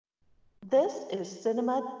This is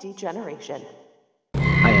Cinema Degeneration.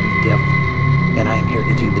 I am the devil, and I am here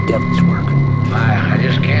to do the devil's work. I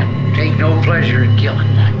just can't take no pleasure in killing.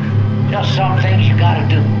 Just some things you gotta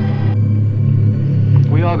do.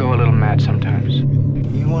 We all go a little mad sometimes.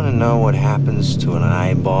 You want to know what happens to an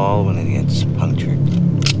eyeball when it gets punctured?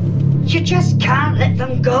 You just can't let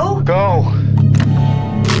them go. Go!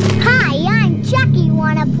 Hi, I'm Chucky.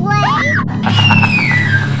 Wanna play?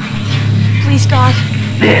 Please, God.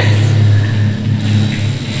 This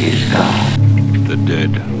is God. The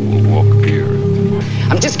dead will walk the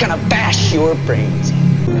earth. I'm just gonna bash your brains.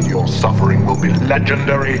 And your suffering will be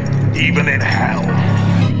legendary, even in hell.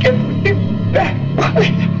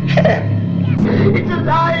 It's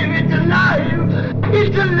alive! It's alive!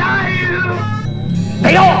 It's alive!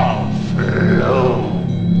 They all flow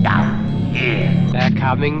down here. They're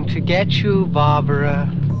coming to get you, Barbara.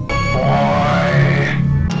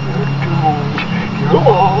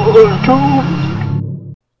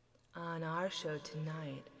 On our show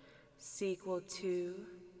tonight, sequel to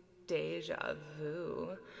Deja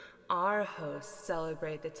Vu, our hosts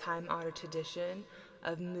celebrate the time-honored tradition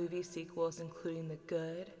of movie sequels including the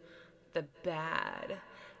good, the bad,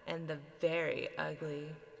 and the very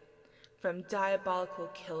ugly. From diabolical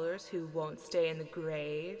killers who won't stay in the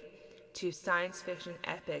grave, to science fiction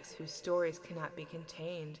epics whose stories cannot be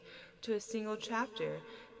contained to a single chapter,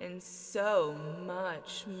 and so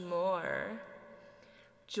much more.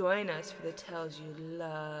 Join us for the tales you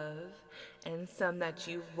love, and some that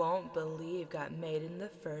you won't believe got made in the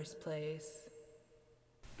first place.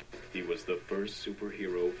 He was the first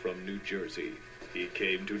superhero from New Jersey. He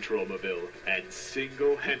came to Tromaville and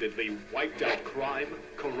single-handedly wiped out crime,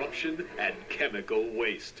 corruption, and chemical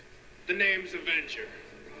waste. The name's Avenger.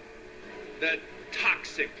 The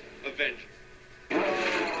toxic Avenger.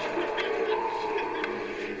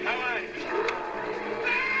 How are you?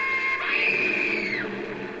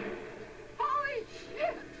 Holy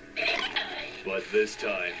shit! But this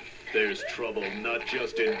time, there's trouble not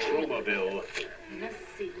just in Tromaville,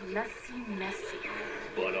 Messy, messy, messy.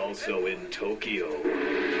 but also in Tokyo.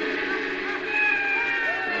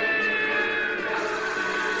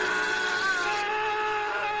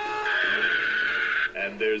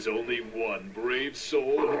 And there's only one brave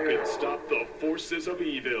soul who can stop the forces of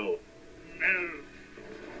evil. No.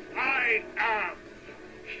 I am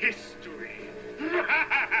history.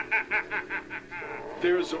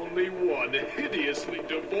 There's only one hideously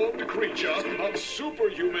deformed creature of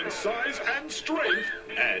superhuman size and strength,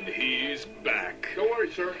 and he's back. Don't worry,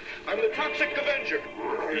 sir. I'm the toxic Avenger.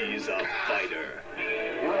 He's a fighter.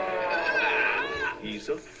 He's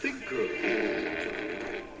a thinker.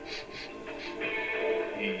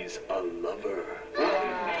 He's a lover.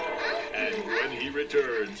 And when he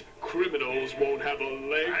returns, criminals won't have a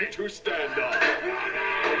leg to stand on.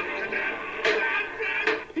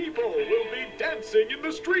 People will be dancing in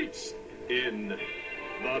the streets in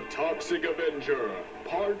The Toxic Avenger,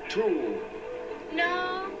 Part 2.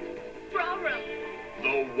 No problem.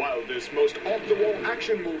 The wildest, most off-the-wall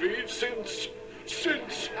action movie since The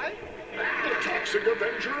Toxic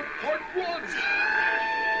Avenger, Part 1.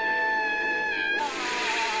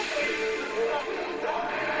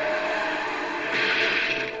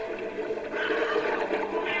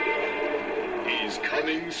 He's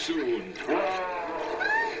coming soon.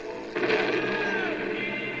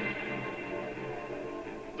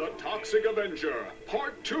 The Toxic Avenger,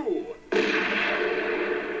 Part 2.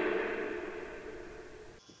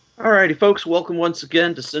 Alrighty, folks, welcome once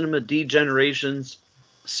again to Cinema Degeneration's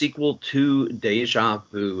sequel to Deja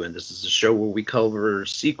Vu. And this is a show where we cover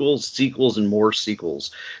sequels, and more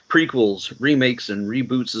sequels, prequels, remakes, and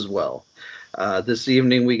reboots as well. This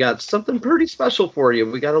evening, we got something pretty special for you.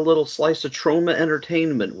 We got a little slice of Troma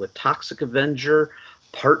entertainment with Toxic Avenger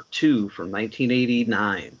Part 2 from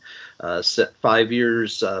 1989. Set 5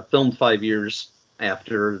 years, filmed 5 years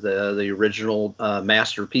after the original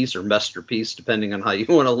masterpiece or masterpiece, depending on how you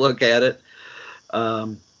want to look at it.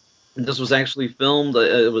 This was actually filmed.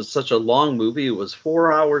 It was such a long movie. It was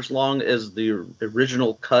 4 hours long as the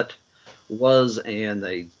original cut was, and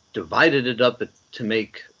they divided it up to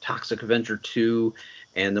make Toxic Avenger 2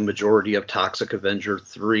 and the majority of Toxic Avenger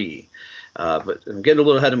 3. But I'm getting a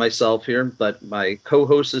little ahead of myself here, but my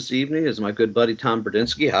co-host this evening is my good buddy Tom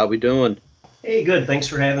Berdinsky. How we doing? Hey, good. Thanks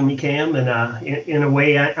for having me, Cam. And in a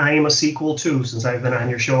way, I am a sequel too, since I've been on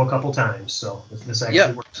your show a couple times. So this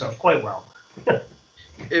actually works out quite well.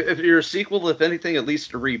 If you're a sequel, if anything, at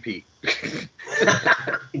least a repeat.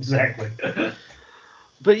 Exactly.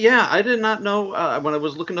 But yeah, I did not know when I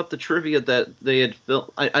was looking up the trivia that they had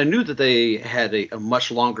filmed. I knew that they had a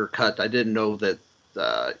much longer cut. I didn't know that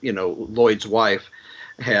Lloyd's wife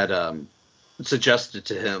had suggested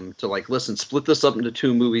to him to like, listen, split this up into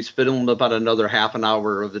 2 movies, fit in about another half an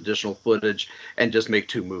hour of additional footage, and just make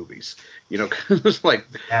 2 movies. You know, it's like,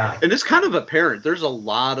 Yeah. and it's kind of apparent. There's a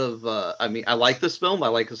lot of, I mean, I like this film. I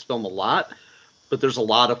like this film a lot, but there's a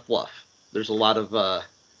lot of fluff. There's a lot of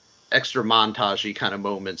extra montage-y kind of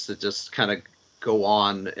moments that just kind of go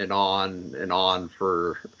on and on and on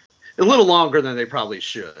for a little longer than they probably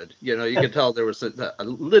should. You know, you can tell there was a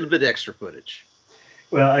little bit extra footage.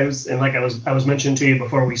 Well, I was mentioning to you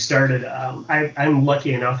before we started. I'm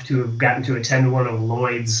lucky enough to have gotten to attend one of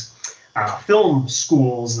Lloyd's film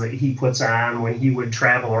schools that he puts on when he would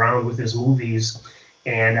travel around with his movies.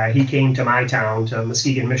 And he came to my town, to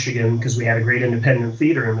Muskegon, Michigan, because we had a great independent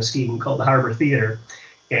theater in Muskegon called the Harbor Theater.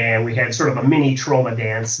 And we had sort of a mini Troma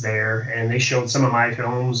dance there, and they showed some of my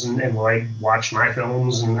films, and Lloyd watched my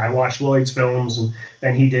films, and I watched Lloyd's films, and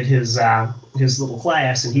then he did his little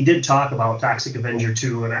class, and he did talk about Toxic Avenger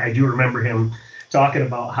 2, and I do remember him talking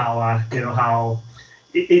about how how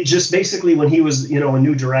it just basically, when he was a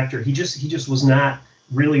new director, he just was not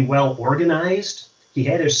really well organized. He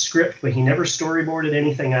had his script, but he never storyboarded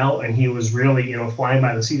anything out, and he was really, flying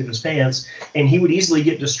by the seat of his pants, and he would easily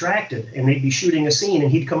get distracted, and they'd be shooting a scene, and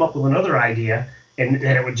he'd come up with another idea, and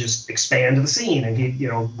then it would just expand the scene, and he'd,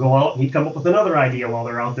 go out, and he'd come up with another idea while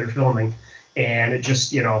they're out there filming, and it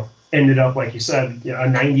just, ended up, like you said, a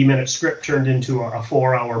 90-minute script turned into a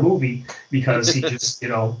 4-hour movie, because he just,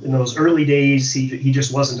 in those early days, he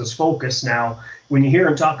just wasn't as focused. Now, when you hear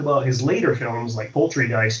him talk about his later films like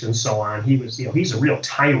Poultrygeist and so on, he was, he's a real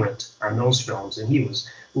tyrant on those films, and he was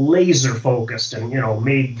laser focused and,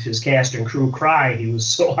 made his cast and crew cry. He was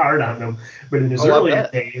so hard on them. But in his earlier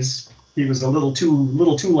days, he was a little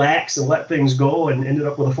too lax and let things go, and ended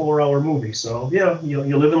up with a 4-hour movie. So,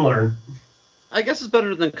 you live and learn. I guess it's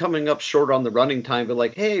better than coming up short on the running time, but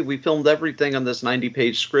like, hey, we filmed everything on this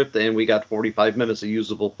 90-page script and we got 45 minutes of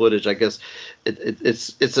usable footage. I guess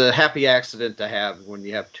it's a happy accident to have when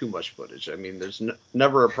you have too much footage. I mean, there's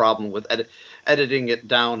never a problem with editing it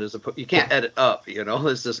down. You can't edit up,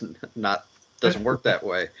 it's just doesn't work that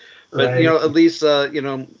way. But, Right. At least,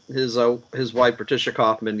 his wife, Patricia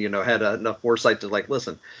Kaufman, had enough foresight to like,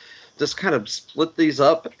 listen, just kind of split these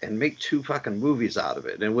up and make 2 fucking movies out of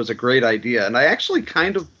it. And it was a great idea. And I actually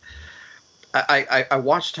I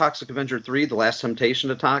watched Toxic Avenger 3, The Last Temptation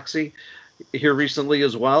of Toxie, here recently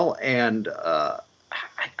as well. And I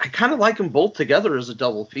kind of like them both together as a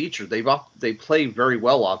double feature. They play very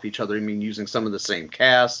well off each other. I mean, using some of the same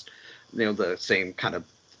cast, the same kind of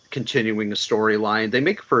continuing a storyline. They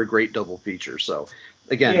make for a great double feature. So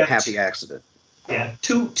again, happy accident. Yeah,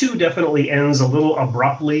 two definitely ends a little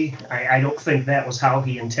abruptly. I don't think that was how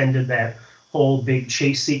he intended that whole big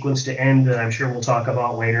chase sequence to end, that I'm sure we'll talk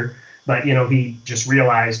about later. But, he just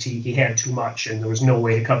realized he had too much, and there was no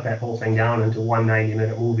way to cut that whole thing down into one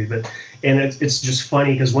 90-minute movie. And it's just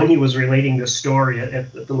funny, because when he was relating this story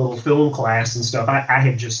at the little film class and stuff, I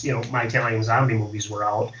had just, my Italian zombie movies were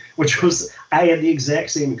out, I had the exact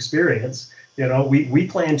same experience. We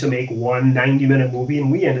planned to make one 90-minute movie,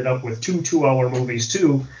 and we ended up with 2 2-hour movies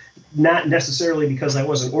too. Not necessarily because I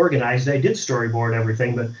wasn't organized. I did storyboard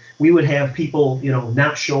everything, but we would have people,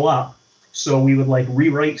 not show up. So we would like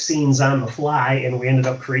rewrite scenes on the fly, and we ended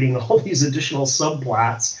up creating all these additional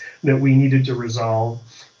subplots that we needed to resolve.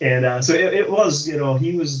 And so it was,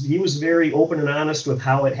 he was very open and honest with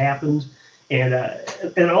how it happened. And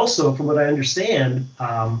also, from what I understand,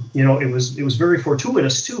 it was very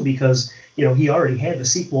fortuitous too, because he already had the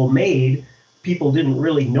sequel made. People didn't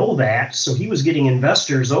really know that, so he was getting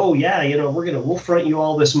investors. Oh yeah, we'll front you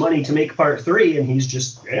all this money to make part 3, and he's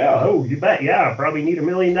just, you bet, probably need $1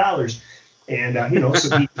 million. And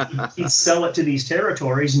so he'd sell it to these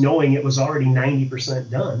territories, knowing it was already 90%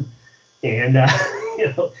 done, and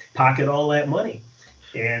pocket all that money.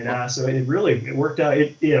 And so it worked out.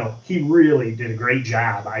 He really did a great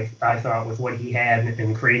job, I thought, with what he had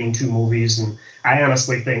in creating 2 movies. And I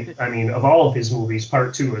honestly think, of all of his movies,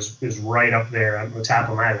 part 2 is right up there on the top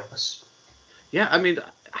of my list. Yeah,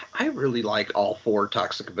 I really like all 4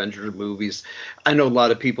 Toxic Avenger movies. I know a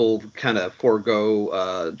lot of people kind of forego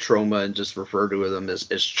Troma and just refer to them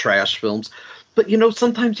as trash films. But,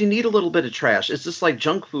 sometimes you need a little bit of trash. It's just like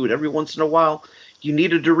junk food. Every once in a while, you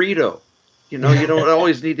need a Dorito. You don't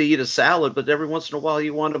always need to eat a salad, but every once in a while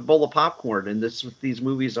you want a bowl of popcorn, and that's what these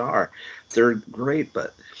movies are. They're great,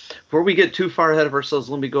 but before we get too far ahead of ourselves,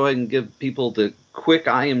 let me go ahead and give people the quick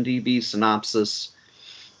IMDb synopsis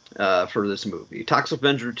for this movie. Toxic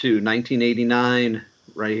Avenger 2, 1989,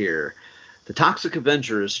 right here. The Toxic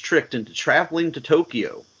Avenger is tricked into traveling to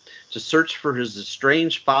Tokyo to search for his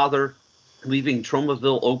estranged father, leaving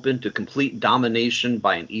Tromaville open to complete domination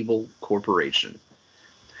by an evil corporation.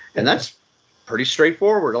 And that's pretty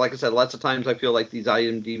straightforward. Like I said, lots of times I feel like these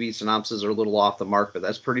IMDb synopses are a little off the mark, but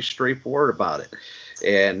that's pretty straightforward about it.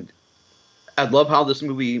 And I love how this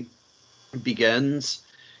movie begins,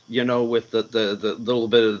 you know, with the little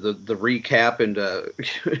bit of the recap and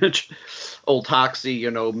old Toxie, you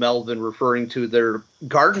know, Melvin referring to their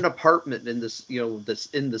garden apartment in this, you know, this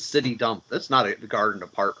in the city dump. That's not a garden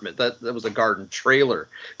apartment. That was a garden trailer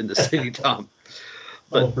in the city dump.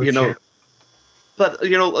 But you know, but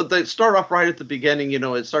you know, they start off right at the beginning. You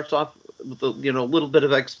know, it starts off with a, you know, little bit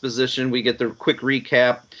of exposition. We get the quick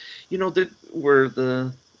recap. You know, where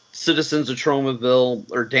the citizens of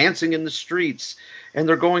Tromaville are dancing in the streets, and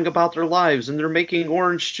they're going about their lives, and they're making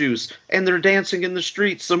orange juice, and they're dancing in the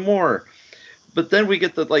streets some more. But then we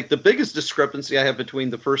get the biggest discrepancy I have between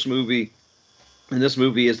the first movie and this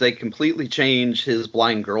movie is they completely change his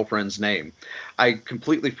blind girlfriend's name. I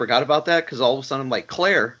completely forgot about that because all of a sudden I'm like,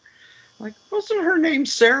 Claire, like, wasn't her name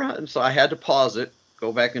Sarah? And so I had to pause it,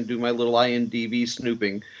 go back and do my little IMDb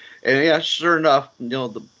snooping. And yeah, sure enough, you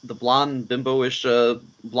know, the blonde, bimbo-ish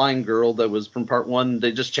blind girl that was from part one,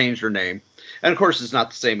 they just changed her name. And of course, it's not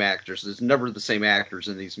the same actors. It's never the same actors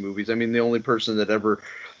in these movies. I mean, the only person that ever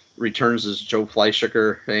returns is Joe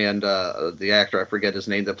Fleischer, and the actor, I forget his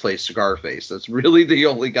name, that plays Cigarface. That's really the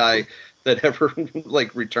only guy that ever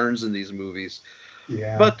like returns in these movies.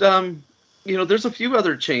 Yeah. But you know, there's a few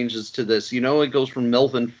other changes to this. You know, it goes from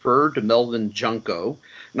Melvin Furr to Melvin Junko.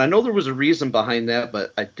 And I know there was a reason behind that,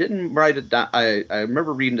 but I didn't write it down. I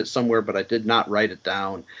remember reading it somewhere, but I did not write it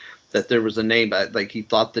down, that there was a name, like he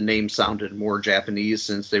thought the name sounded more Japanese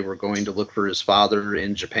since they were going to look for his father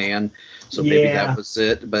in Japan. So maybe that was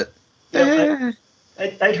it. But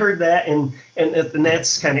I'd heard that, and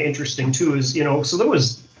that's kind of interesting too. Is, you know, so there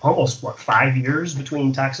was almost 5 years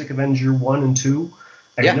between Toxic Avenger 1 and 2.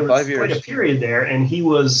 I mean, there was 5 years. quite a period there, and he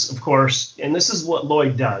was, of course, and this is what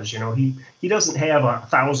Lloyd does. You know, he doesn't have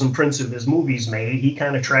 1,000 prints of his movies made. He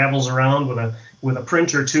kind of travels around with a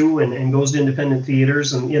print or two and goes to independent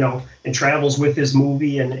theaters and, you know, and travels with his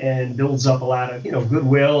movie and builds up a lot of, you know,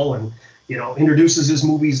 goodwill and, you know, introduces his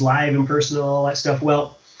movies live in person and all that stuff.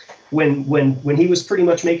 Well, when he was pretty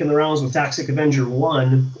much making the rounds with Toxic Avenger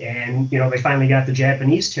 1 and, you know, they finally got the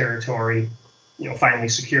Japanese territory, you know, finally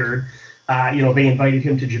secured, you know, they invited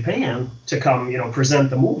him to Japan to come, you know, present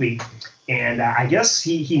the movie. And I guess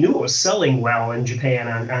he knew it was selling well in Japan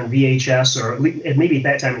on VHS, or maybe at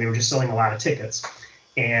that time they were just selling a lot of tickets.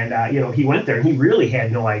 And, you know, he went there and he really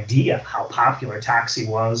had no idea how popular Toxie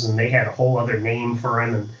was. And they had a whole other name for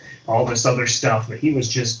him and all this other stuff. But he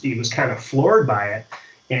was kind of floored by it.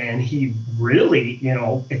 And he really, you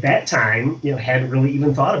know, at that time, you know, hadn't really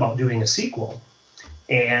even thought about doing a sequel.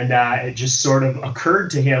 And it just sort of occurred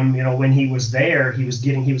to him, you know, when he was there, he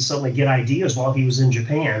would suddenly get ideas while he was in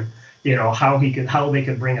Japan, you know, how they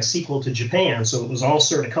could bring a sequel to Japan. So it was all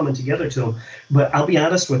sort of coming together to him. But I'll be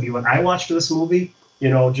honest with you, when I watched this movie, you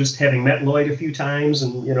know, just having met Lloyd a few times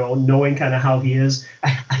and, you know, knowing kind of how he is,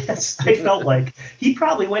 I felt like he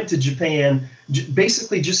probably went to Japan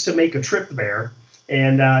basically just to make a trip there.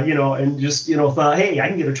 And, you know, and just, you know, thought, hey, I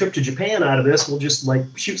can get a trip to Japan out of this. We'll just like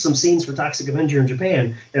shoot some scenes for Toxic Avenger in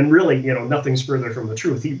Japan. And really, you know, nothing's further from the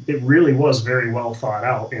truth. It really was very well thought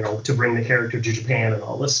out, you know, to bring the character to Japan and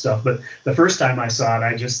all this stuff. But the first time I saw it,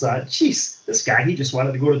 I just thought, geez, this guy, he just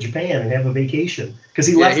wanted to go to Japan and have a vacation. Because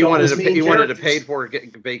he left all his main characters. He wanted to pay for a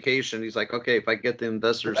vacation. He's like, okay, if I get the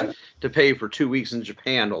investors to pay for 2 weeks in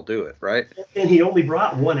Japan, I'll do it, right? And he only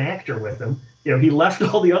brought one actor with him. You know, he left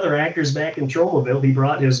all the other actors back in Tromaville. He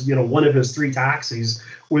brought his, you know, one of his 3 Toxies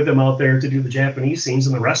with him out there to do the Japanese scenes,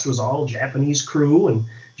 and the rest was all Japanese crew and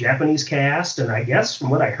Japanese cast. And I guess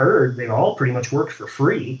from what I heard, they all pretty much worked for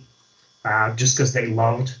free, just because they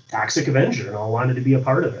loved Toxic Avenger and all wanted to be a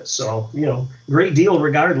part of it. So, you know, great deal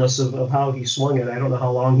regardless of how he swung it. I don't know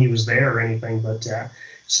how long he was there or anything, but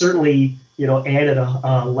certainly, you know, added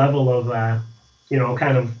a level of, you know,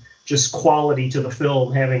 kind of just quality to the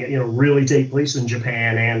film, having it, you know, really take place in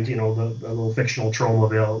Japan and, you know, the little fictional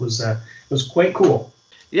Tromaville. It was quite cool.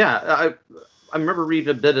 Yeah, I remember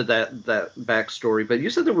reading a bit of that backstory, but you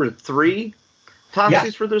said there were 3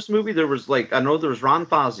 Toxies for this movie. There was I know there was Ron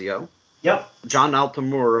Fazio. Yep. John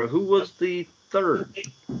Altamura. Who was the third?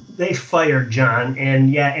 They fired John,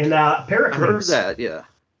 and Pericles. I heard that, yeah.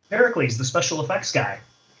 Pericles, the special effects guy.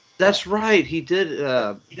 That's right. He did.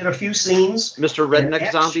 He did a few scenes. Mr.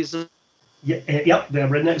 Redneck Zombies. Yep, the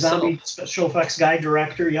Redneck Zombie special effects guy,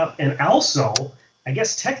 director. Yep, and also, I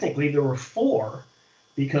guess technically there were 4,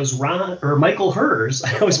 because Michael Hers.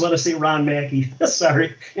 I always want to say Ron Mackey.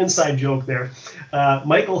 Sorry, inside joke there.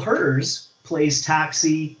 Michael Hers plays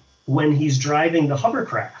Toxie when he's driving the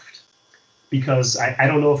hovercraft, because I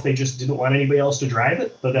don't know if they just didn't want anybody else to drive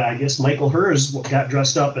it, but I guess Michael Hers got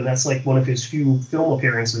dressed up, and that's like one of his few film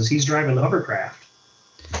appearances. He's driving the hovercraft.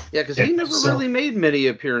 Yeah, because he never really made many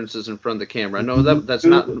appearances in front of the camera. No, that's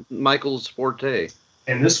not Michael's forte.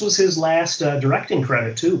 And this was his last directing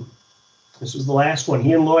credit, too. This was the last one.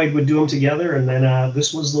 He and Lloyd would do them together, and then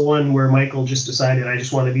this was the one where Michael just decided, I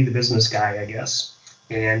just want to be the business guy, I guess.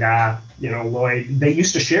 And, Lloyd, they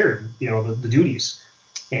used to share, the duties.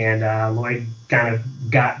 And Lloyd kind of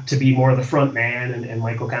got to be more the front man, and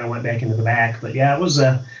Michael kind of went back into the back. But yeah,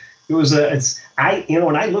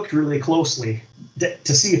 when I looked really closely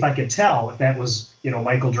to see if I could tell if that was,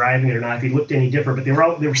 Michael driving it or not, if he looked any different, but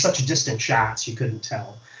they were such distant shots, you couldn't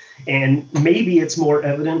tell. And maybe it's more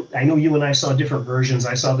evident. I know you and I saw different versions.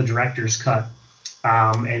 I saw the director's cut.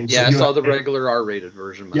 I saw the regular R-rated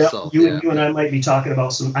version myself. You and I might be talking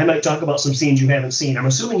about I might talk about some scenes you haven't seen. I'm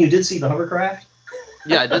assuming you did see the hovercraft?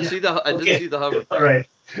 Yeah, I did see the hovercraft. All right.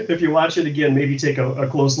 If you watch it again, maybe take a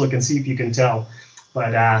close look and see if you can tell.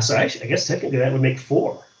 But so I guess technically that would make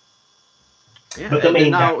 4. Yeah, but the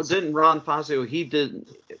main guy, didn't Ron Fazio? He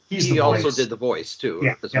also did the voice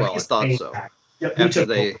too, as well. I thought so. Yep,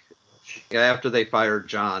 after they fired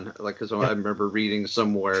John, because I remember reading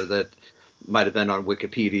somewhere that might have been on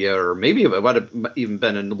Wikipedia, or maybe it might have even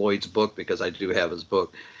been in Lloyd's book, because I do have his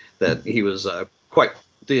book, that he was quite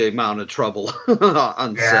the amount of trouble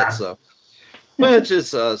on set. So, which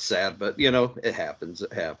is sad, but it happens.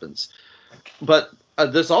 It happens. But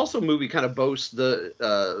this movie kind of boasts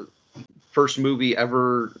the first movie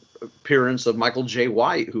ever appearance of Michael J.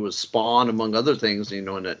 White, who was Spawn, among other things,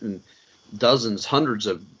 in dozens, hundreds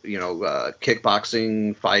of,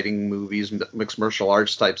 kickboxing, fighting movies, mixed martial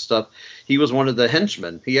arts type stuff. He was one of the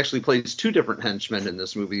henchmen. He actually plays 2 different henchmen in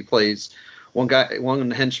this movie. He plays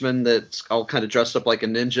one henchman that's all kind of dressed up like a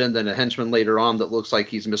ninja, and then a henchman later on that looks like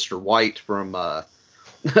he's Mr. White from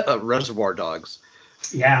Reservoir Dogs.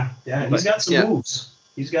 Yeah, and he's got some moves.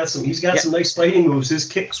 He's got some nice fighting moves. His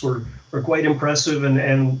kicks were quite impressive,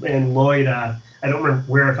 and Lloyd, I don't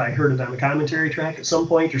remember if I heard it on the commentary track at some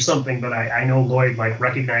point or something, but I know Lloyd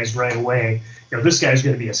recognized right away, this guy's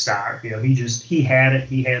going to be a star. He had it.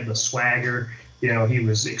 He had the swagger. He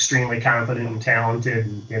was extremely confident and talented,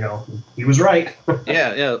 and he was right.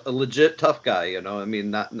 yeah, a legit tough guy.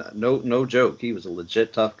 No joke. He was a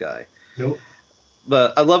legit tough guy. Nope.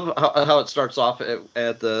 But I love how it starts off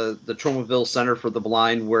at the Tromaville Center for the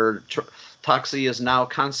Blind, where Toxie is now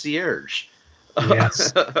concierge.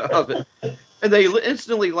 Yes. Of it. And they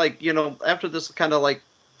instantly, after this kind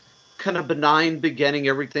of benign beginning,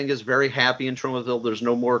 everything is very happy in Tromaville. There's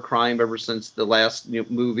no more crime ever since the last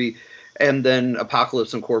movie. And then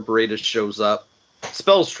Apocalypse Incorporated shows up,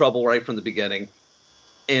 spells trouble right from the beginning.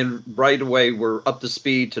 And right away, we're up to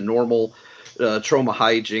speed to normal Troma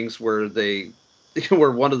hijinks, where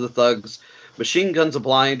one of the thugs machine guns a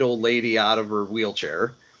blind old lady out of her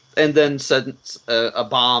wheelchair, and then sends a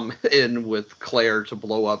bomb in with Claire to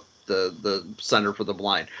blow up the Center for the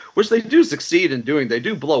Blind, which they do succeed in doing. They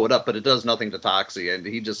do blow it up, but it does nothing to Toxie, and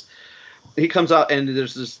he comes out, and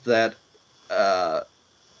there's just that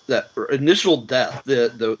initial death,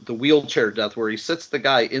 the wheelchair death, where he sits the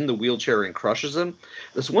guy in the wheelchair and crushes him.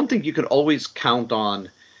 That's one thing you can always count on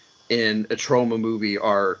in a Troma movie,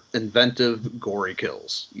 are inventive, gory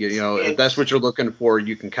kills. If that's what you're looking for,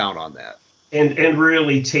 you can count on that. And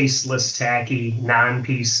really tasteless, tacky,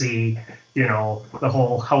 non-PC. The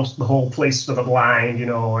whole house, the whole place for the blind.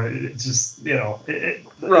 It's just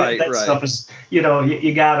right. Stuff is you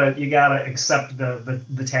gotta accept the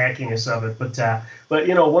tackiness of it. But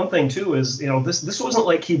one thing too is this wasn't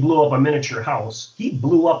like he blew up a miniature house. He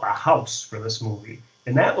blew up a house for this movie,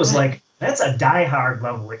 and that was that's a Die Hard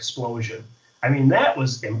level explosion. I mean, that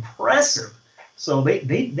was impressive. So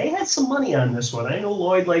they had some money on this one. I know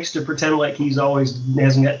Lloyd likes to pretend like he's always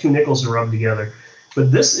hasn't got 2 nickels to rub together,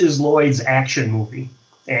 but this is Lloyd's action movie,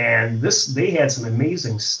 and they had some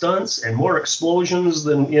amazing stunts and more explosions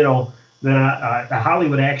than a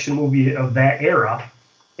Hollywood action movie of that era,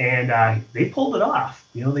 and they pulled it off.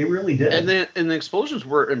 They really did. And the explosions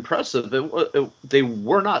were impressive. They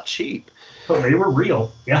were not cheap. Oh, they were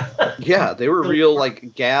real. Yeah. Yeah, they were real,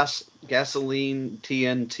 like gasoline,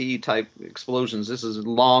 TNT type explosions. This is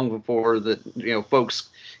long before the folks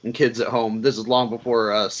and kids at home. This is long before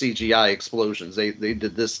CGI explosions. They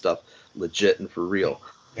did this stuff legit and for real.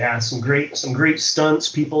 Yeah, some great stunts.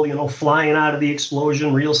 People, flying out of the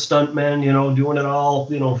explosion. Real stuntmen, doing it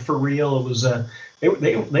all, for real. It was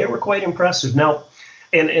they were quite impressive. Now,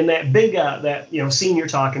 And that big that scene you're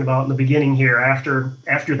talking about in the beginning here, after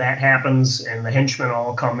that happens and the henchmen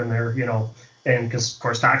all come in there, and because of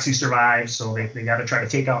course Toxie survives, so they got to try to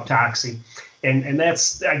take out Toxie, and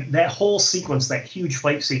that's that whole sequence, that huge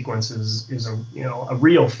fight sequence is a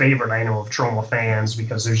real favorite, I know, of Troma fans,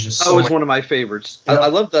 because there's just so it's one of my favorites. Yep. I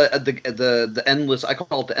love the endless, I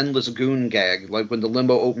call it the endless goon gag, like when the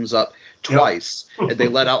limo opens up twice and they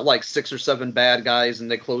let out like 6 or 7 bad guys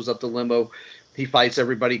and they close up the limo. He fights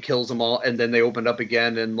everybody, kills them all, and then they open up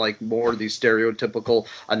again, and like more of these stereotypical,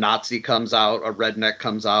 a Nazi comes out, a redneck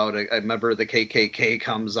comes out, a member of the KKK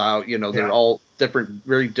comes out. They're all different,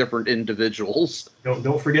 very different individuals.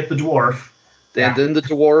 Don't forget the dwarf. And then the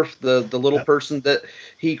dwarf, the little person that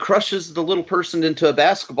he crushes the little person into a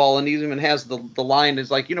basketball, and he even has the line is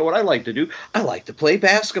like, you know what I like to do? I like to play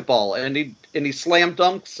basketball, and he slam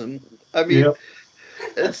dunks, and I mean. Yep.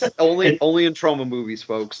 It's only in Troma movies,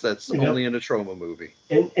 folks. That's only in a Troma movie.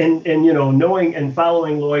 And knowing and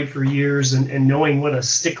following Lloyd for years, and knowing what a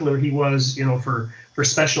stickler he was, for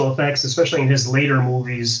special effects, especially in his later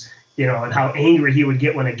movies, and how angry he would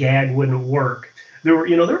get when a gag wouldn't work. There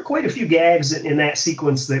were quite a few gags in that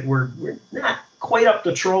sequence that were not quite up to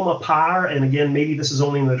Troma par. And again, maybe this is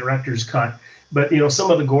only in the director's cut. But some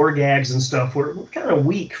of the gore gags and stuff were kind of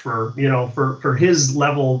weak for his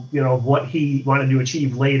level, what he wanted to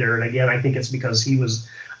achieve later. And again, I think it's because he was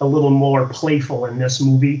a little more playful in this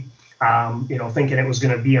movie, thinking it was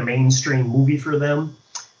going to be a mainstream movie for them.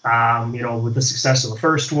 With the success of the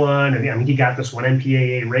first one, and I mean, he got this one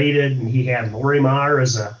MPAA rated, and he had Lorimar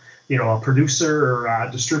as a producer or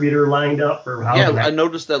distributor lined up, or how. Yeah, I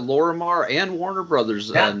noticed that Lorimar and Warner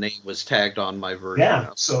Brothers name was tagged on my version.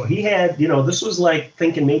 Yeah, so he had, this was like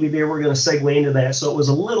thinking maybe they were going to segue into that. So it was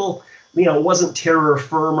a little, it wasn't terror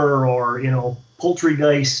firmer or,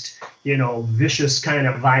 poltergeist, vicious kind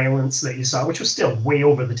of violence that you saw, which was still way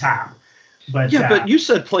over the top. But but you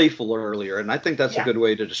said playful earlier, and I think that's a good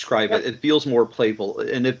way to describe it. It feels more playful,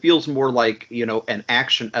 and it feels more like an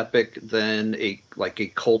action epic than a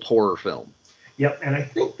cult horror film. Yep, and I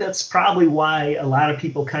think that's probably why a lot of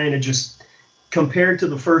people kind of just compared to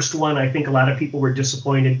the first one. I think a lot of people were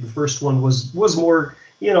disappointed. The first one was more,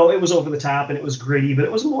 it was over the top and it was gritty, but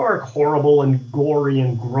it was more horrible and gory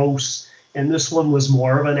and gross. And this one was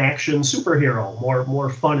more of an action superhero, more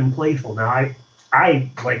fun and playful. Now I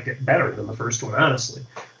liked it better than the first one, honestly.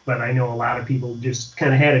 But I know a lot of people just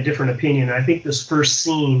kind of had a different opinion. And I think this first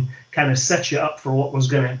scene kind of set you up for what was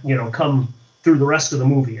going to, come through the rest of the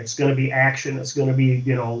movie. It's going to be action. It's going to be,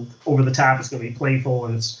 over the top. It's going to be playful,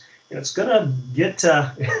 and it's going to get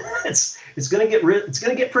it's going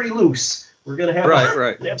to get pretty loose. We're going to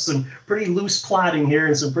have some pretty loose plotting here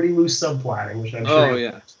and some pretty loose subplotting, which I'm sure. Oh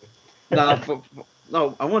yeah.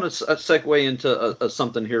 Now, I want to segue into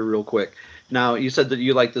something here real quick. Now, you said that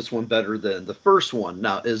you like this one better than the first one.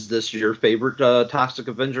 Now, is this your favorite Toxic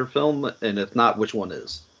Avenger film? And if not, which one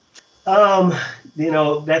is?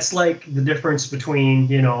 That's like the difference between,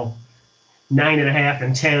 9.5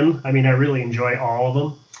 and 10. I mean, I really enjoy all of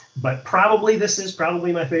them. But probably this is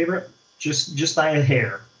probably my favorite, just by a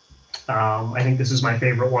hair. I think this is my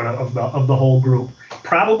favorite one of the whole group.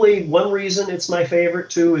 Probably one reason it's my favorite,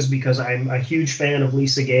 too, is because I'm a huge fan of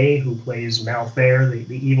Lisa Gay, who plays Malfair,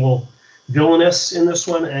 the evil villainess in this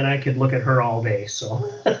one, and I could look at her all day.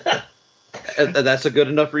 So that's a good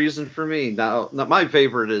enough reason for me. Now my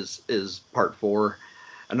favorite is part 4,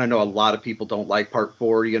 and I know a lot of people don't like part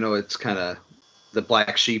 4. It's kind of the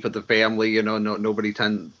black sheep of the family. Nobody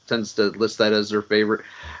tends to list that as their favorite.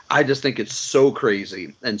 I just think it's so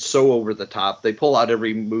crazy and so over the top. They pull out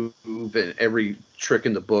every move and every trick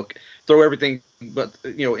in the book, throw everything, but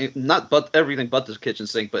not everything but the kitchen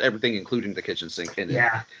sink, but everything including the kitchen sink in it.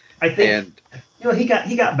 Yeah. I think he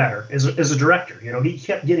got better as a director. He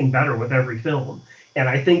kept getting better with every film, and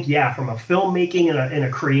I think from a filmmaking and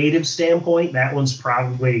a creative standpoint, that one's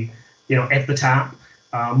probably at the top.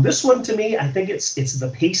 This one, to me, I think it's the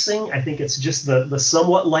pacing. I think it's just the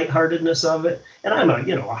somewhat lightheartedness of it. And I'm a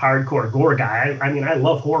hardcore gore guy. I mean, I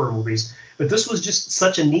love horror movies, but this was just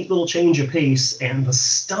such a neat little change of pace, and the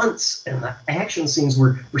stunts and the action scenes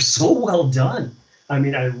were so well done. I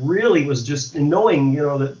mean, I really was just knowing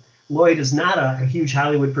that Lloyd is not a huge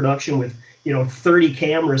Hollywood production with 30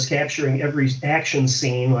 cameras capturing every action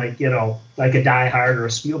scene like a Die Hard or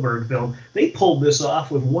a Spielberg film. They pulled this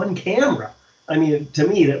off with one camera. I mean, to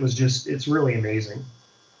me, that was it's really amazing.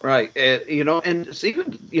 Right. And it's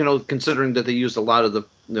even, considering that they used a lot of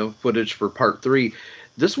the footage for part 3,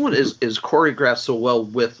 this one is choreographed so well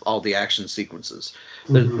with all the action sequences.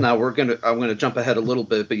 Mm-hmm. Now I'm going to jump ahead a little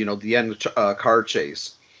bit, but the end car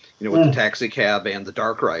chase. you know, with the taxi cab and the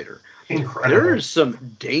Dark Rider. Incredible. There's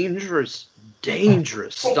some dangerous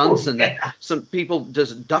stunts in that. Some people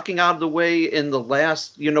just ducking out of the way in the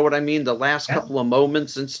last, you know what I mean, the last couple of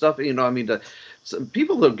moments and stuff. You know, I mean, some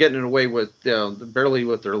people that are getting away with barely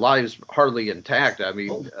with their lives hardly intact. I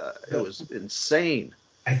mean, it was insane.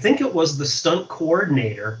 I think it was the stunt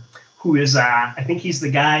coordinator who is, I think he's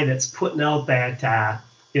the guy that's putting out that,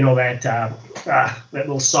 you know, that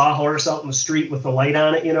little sawhorse out in the street with the light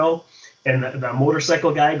on it, you know, and the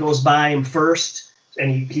motorcycle guy goes by him first,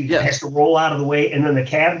 and he has to roll out of the way, and then the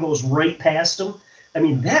cab goes right past him. I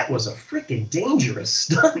mean, that was a freaking dangerous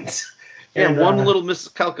stunt. And one little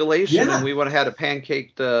miscalculation, and we would have had a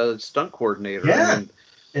pancaked stunt coordinator. Yeah. I mean,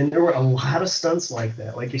 and there were a lot of stunts like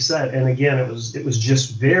that, like you said. And again, it was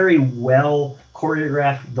just very well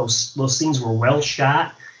choreographed. Those scenes were well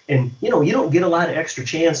shot. And you know, you don't get a lot of extra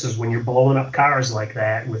chances when you're blowing up cars like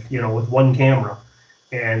that with one camera.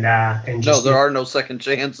 And just, no, there are no second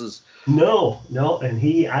chances. No.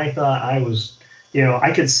 And I thought I was, you know,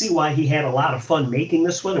 I could see why he had a lot of fun making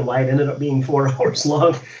this one and why it ended up being 4 hours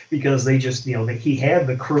long, because they just, you know, he had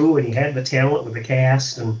the crew and he had the talent with the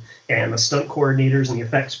cast and the stunt coordinators and the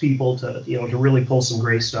effects people to, you know, to really pull some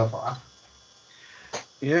great stuff off.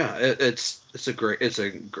 Yeah, it's a great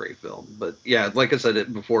film. But yeah, like I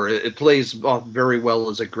said before, it plays off very well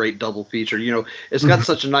as a great double feature. You know, it's got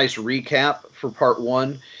such a nice recap for part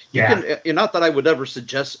one. Not that I would ever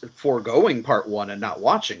suggest foregoing part one and not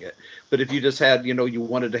watching it, but if you just had, you know, you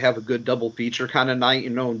wanted to have a good double feature kind of night,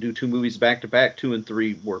 you know, and do 2 movies back to back, 2 and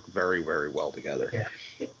 3 work very, very well together. Yeah.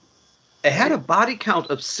 It had a body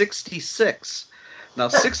count of 66. Now,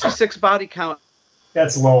 66 body count.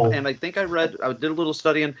 That's low. And I think I did a little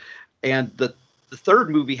studying, and the third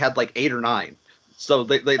movie had like 8 or 9. So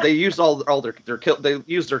they used all their kill. They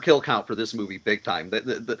used their kill count for this movie big time.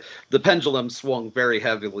 The pendulum swung very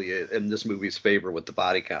heavily in this movie's favor with the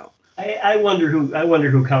body count. I wonder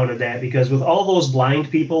who counted that, because with all those blind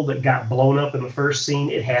people that got blown up in the first scene,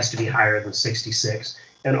 it has to be higher than 66.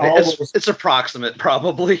 And it's approximate,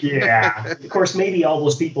 probably. Yeah. Of course, maybe all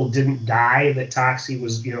those people didn't die that Toxie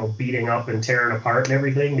was, you know, beating up and tearing apart and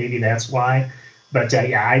everything. Maybe that's why. But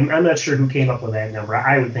yeah, I'm not sure who came up with that number.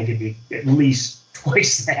 I would think it'd be at least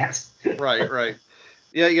twice that. Right.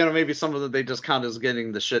 Yeah, you know, maybe some of them they just count as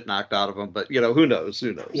getting the shit knocked out of them, but you know, who knows?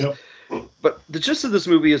 Yep. But the gist of this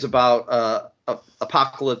movie is about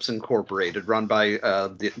Apocalypse Incorporated, run by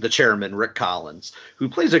the chairman, Rick Collins, who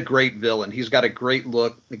plays a great villain. He's got a great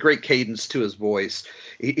look, a great cadence to his voice.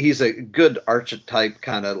 He's a good archetype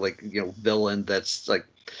kind of like, you know, villain that's like,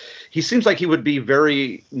 he seems like he would be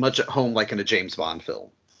very much at home like in a James Bond film.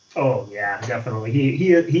 Oh, yeah, definitely.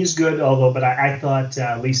 He's good, but I thought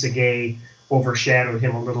Lisa Gay overshadowed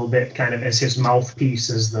him a little bit, kind of as his mouthpiece,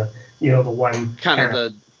 as the, you know, the one.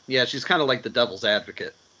 She's kind of like the devil's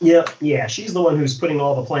advocate. Yeah, she's the one who's putting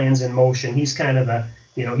all the plans in motion. He's kind of the,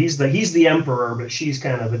 you know, he's the emperor, but she's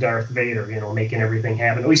kind of the Darth Vader, you know, making everything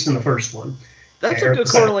happen, at least in the first one. That's a good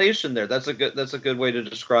correlation there. That's a good way to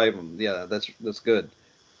describe him. Yeah, that's good.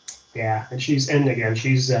 Yeah, and she wasn't in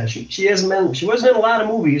a lot of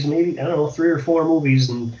movies, maybe, I don't know, 3 or 4 movies,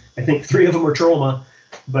 and I think 3 of them were Troma.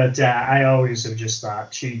 But I always have just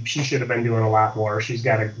thought she should have been doing a lot more. She's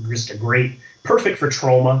got just a great, perfect for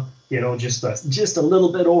Troma, you know, just a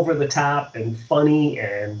little bit over the top and funny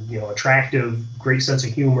and, you know, attractive, great sense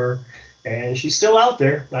of humor. And she's still out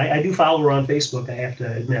there. I do follow her on Facebook, I have to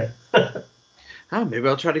admit. Maybe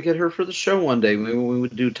I'll try to get her for the show one day. Maybe we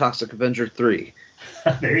would do Toxic Avenger 3.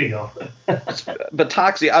 There you go. But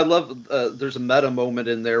Toxie, I love, there's a meta moment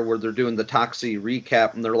in there where they're doing the Toxie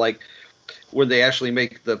recap, and they're like, where they actually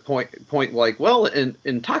make the point like, well,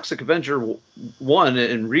 in Toxic Avenger 1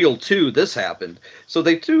 and Real 2, this happened. So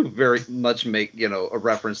they do very much make, you know, a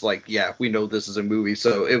reference like, yeah, we know this is a movie.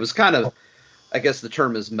 So it was kind of, I guess the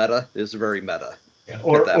term is meta, is very meta. Yeah.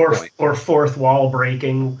 Or fourth wall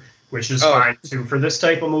breaking, which is fine too. For this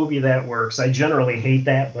type of movie, that works. I generally hate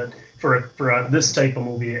that, but for this type of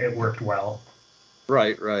movie, it worked well.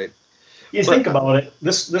 Right. You think about it,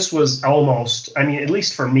 this was almost, I mean, at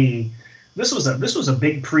least for me, this was a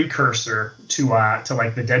big precursor to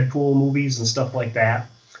like the Deadpool movies and stuff like that.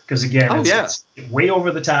 Because again, it's way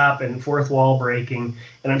over the top and fourth wall breaking.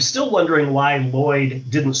 And I'm still wondering why Lloyd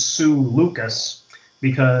didn't sue Lucas,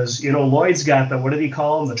 because, you know, Lloyd's got the, what did he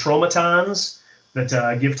call them, the Tromatons that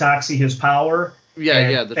give Toxie his power.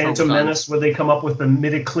 The Phantom Menace, where they come up with the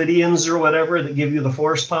midichlorians or whatever that give you the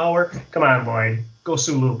force power. Come on, Lloyd, go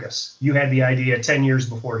sue Lucas. You had the idea 10 years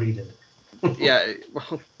before he did. Yeah,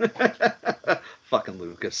 well, fucking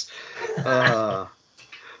Lucas. But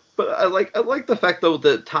I like the fact though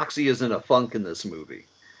that Toxie is in a funk in this movie.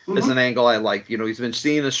 is an angle I like. You know, he's been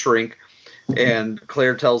seeing a shrink, and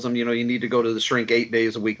Claire tells him, you know, you need to go to the shrink 8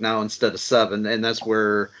 days a week now instead of 7, and that's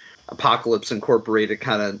where Apocalypse Incorporated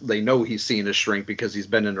kind of, they know he's seen a shrink because he's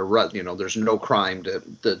been in a rut. You know, there's no crime to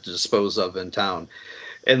dispose of in town,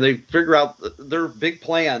 and they figure out their big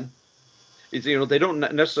plan is, you know, they don't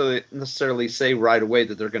necessarily say right away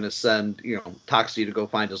that they're going to send, you know, Toxie to go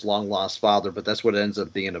find his long lost father, but that's what it ends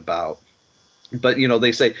up being about. But, you know,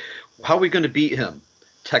 they say, how are we going to beat him?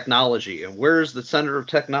 Technology. And where's the center of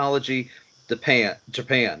technology?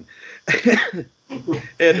 Japan.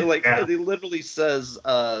 And like, he literally says,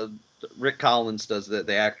 Rick Collins does that.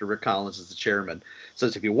 The actor Rick Collins is the chairman.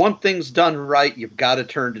 Says, if you want things done right, you've got to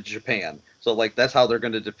turn to Japan. So like, that's how they're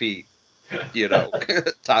going to defeat, you know,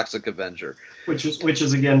 Toxic Avenger. Which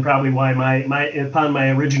is again probably why my upon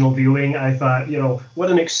my original viewing, I thought, you know,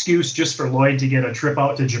 what an excuse just for Lloyd to get a trip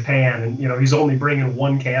out to Japan, and you know, he's only bringing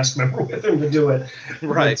one cast member with him to do it.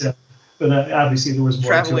 Right. But obviously there was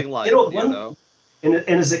more traveling to it. light, you know. And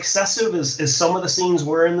as excessive as some of the scenes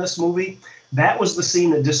were in this movie, that was the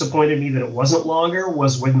scene that disappointed me that it wasn't longer,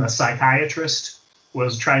 was when the psychiatrist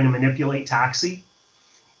was trying to manipulate Toxie.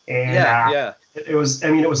 And it was,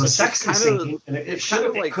 I mean, it was a sexy scene, and it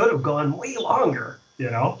could have gone way longer, you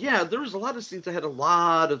know? Yeah, there was a lot of scenes that had a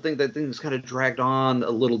lot of things that things kind of dragged on a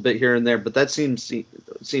little bit here and there, but that seemed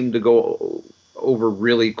to go over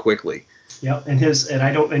really quickly. Yep,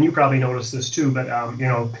 and you probably noticed this too, but you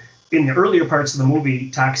know, in the earlier parts of the movie,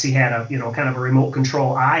 Toxie had a, you know, kind of a remote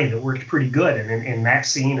control eye that worked pretty good, and in that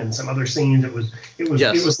scene and some other scenes, it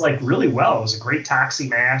was like really well. It was a great Toxie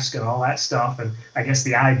mask and all that stuff, and I guess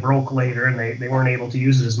the eye broke later, and they weren't able to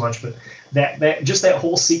use it as much. But that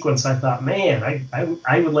whole sequence, I thought, man,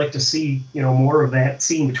 I would like to see, you know, more of that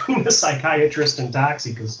scene between the psychiatrist and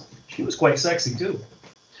Toxie, because she was quite sexy too.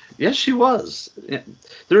 Yes, she was.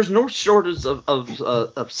 There's no shortage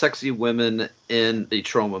of sexy women in a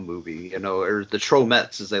Troma movie, you know, or the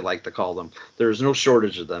Tromettes, as they like to call them. There's no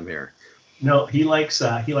shortage of them here. No, he likes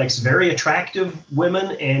very attractive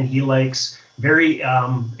women, and he likes very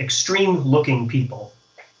extreme looking people.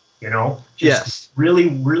 You know, just really,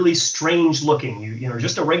 really strange looking. You know,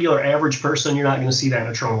 just a regular average person, you're not going to see that in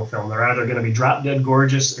a Troma film. They're either going to be drop dead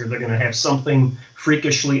gorgeous, or they're going to have something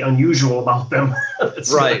freakishly unusual about them.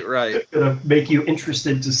 Right. Going to make you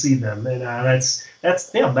interested to see them, and that's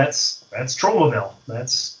Tromaville.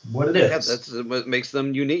 That's what it is. Yeah, that's what makes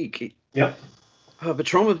them unique. Yep. But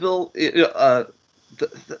Tromaville,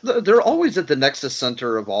 they're always at the nexus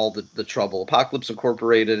center of all the trouble. Apocalypse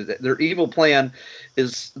Incorporated, their evil plan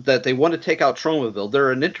is that they want to take out Tromaville.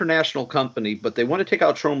 They're an international company, but they want to take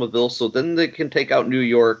out Tromaville so then they can take out New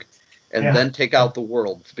York and then take out the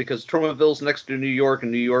world. Because Tromaville's next to New York,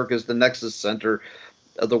 and New York is the nexus center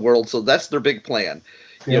of the world. So that's their big plan.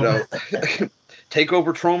 You know, take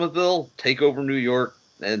over Tromaville, take over New York,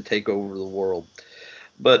 and take over the world.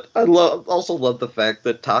 But I also love the fact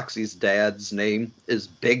that Toxie's dad's name is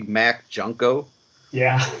Big Mac Junko.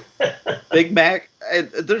 Yeah. Big Mac.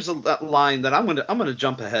 And there's a line that I'm gonna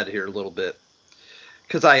jump ahead here a little bit,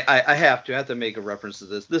 because I have to make a reference to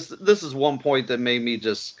this. This is one point that made me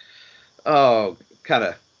just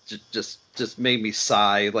made me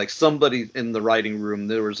sigh. Like somebody in the writing room.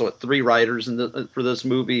 There was 3 writers for this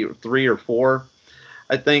movie, or 3 or 4,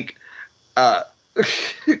 I think.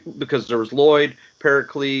 Because there was Lloyd,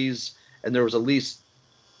 Pericles, and there was at least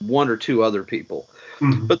 1 or 2 other people.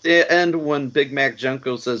 Mm-hmm. But the end, when Big Mac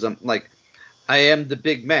Junko says, "I'm like, I am the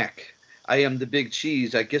Big Mac. I am the big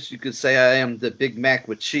cheese. I guess you could say I am the Big Mac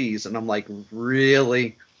with cheese." And I'm like,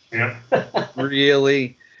 really? Yeah.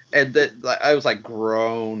 Really? And that I was like,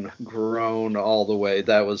 groan all the way.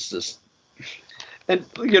 That was just, and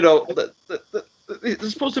you know,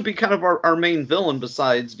 it's supposed to be kind of our main villain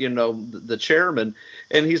besides, you know, the chairman,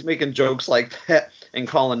 and he's making jokes like that and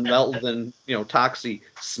calling Melvin, you know, Toxie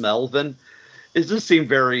Smelvin. It just seemed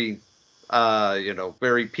very, you know,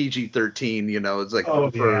 very PG-13. You know, it's like,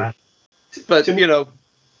 but to me, you know,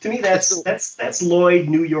 to me that's Lloyd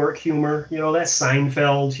New York humor. You know, that's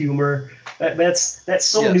Seinfeld humor. That's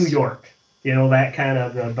so New York. You know, that kind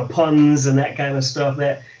of the puns and that kind of stuff.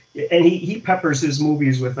 And he peppers his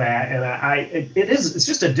movies with that, and it's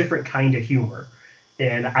just a different kind of humor,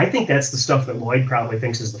 and I think that's the stuff that Lloyd probably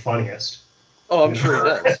thinks is the funniest. Oh, I'm sure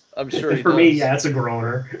he does. I'm sure he does. For me, yeah, it's a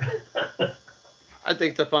groaner. I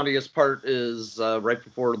think the funniest part is right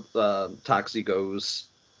before Toxie goes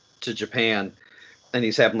to Japan, and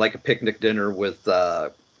he's having like a picnic dinner with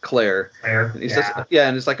Claire. And he says,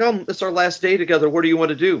 and it's like, "Oh, it's our last day together. What do you want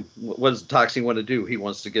to do?" What does Toxie want to do? He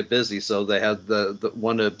wants to get busy. So they have the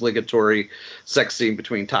one obligatory sex scene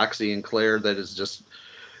between Toxie and Claire that is just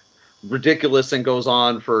ridiculous and goes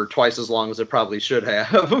on for twice as long as it probably should have.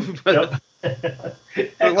 But,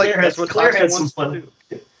 but like, Claire had some fun.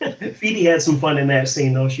 Phoebe had some fun in that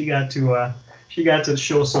scene, though. She got to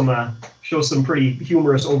show some pretty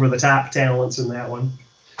humorous, over the top talents in that one.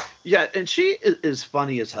 Yeah, and she is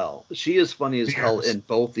funny as hell. She is funny as hell in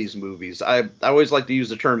both these movies. I always like to use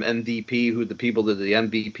the term MVP, who the people that are the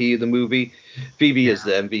MVP of the movie. Phoebe is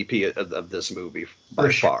the MVP of this movie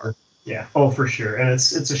by far. Yeah, for sure. And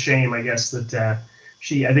it's a shame, I guess, that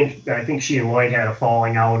I think she and Lloyd had a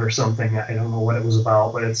falling out or something. I don't know what it was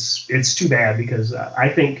about, but it's too bad because I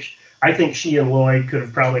think she and Lloyd could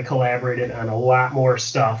have probably collaborated on a lot more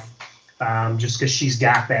stuff. Just because she's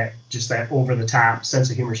got that over the top sense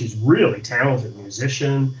of humor. She's really talented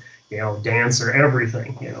musician, dancer,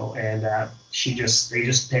 everything, and they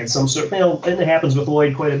just had some sort of, and it happens with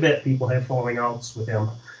Lloyd quite a bit. People have falling outs with him.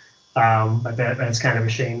 But that's kind of a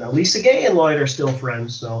shame. Now, Lisa Gay and Lloyd are still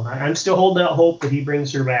friends, so I'm still holding out hope that he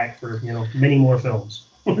brings her back for, many more films.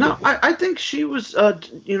 No, I think she was, I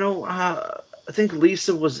think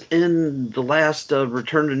Lisa was in the last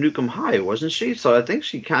Return to Nukem High, wasn't she? So I think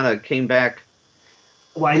she kind of came back.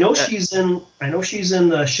 Well, I know she's in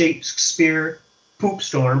the Shakespeare Poop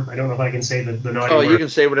Storm. I don't know if I can say the naughty word. You can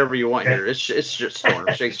say whatever you want here. It's just Storm.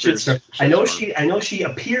 Shakespeare's. I know she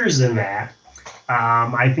appears in that.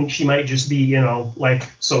 I think she might just be,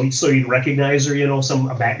 so you'd recognize her,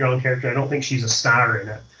 a background character. I don't think she's a star in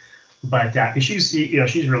it, but she's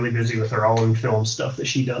really busy with her own film stuff that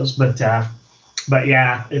she does. But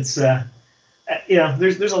yeah, it's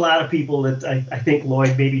there's a lot of people that I think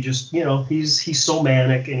Lloyd maybe just he's so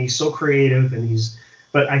manic and he's so creative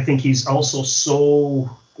but I think he's also so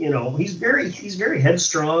he's very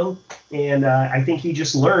headstrong, and I think he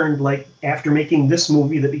just learned, like, after making this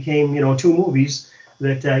movie that became 2 movies,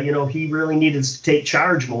 that he really needed to take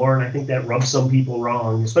charge more, and I think that rubs some people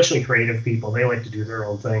wrong, especially creative people. They like to do their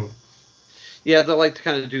own thing. Yeah, they like to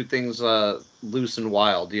kind of do things loose and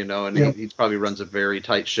wild, and he probably runs a very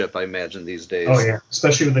tight ship, I imagine, these days. Oh yeah,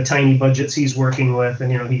 especially with the tiny budgets he's working with,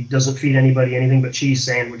 and he doesn't feed anybody anything but cheese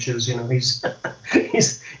sandwiches.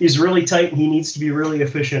 He's really tight, and he needs to be really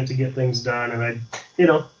efficient to get things done. And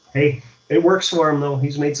hey, it works for him though.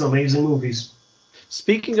 He's made some amazing movies.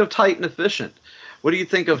 Speaking of tight and efficient, what do you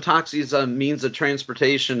think of Toxie's means of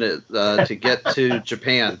transportation to get to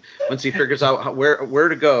Japan? Once he figures out where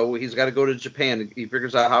to go, he's got to go to Japan. He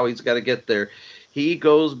figures out how he's got to get there. He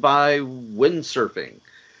goes by windsurfing.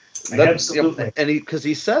 Absolutely. And because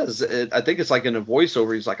he says, I think it's like in a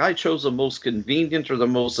voiceover, he's like, I chose the most convenient or the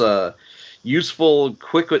most useful,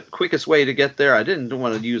 quickest way to get there. I didn't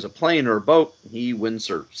want to use a plane or a boat. He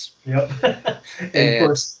windsurfs. Yep. and of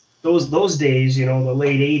course, those days, the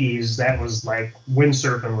late 80s, that was like,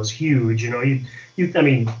 windsurfing was huge. You'd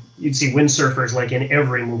see windsurfers like in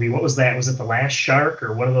every movie. What was that? Was it The Last Shark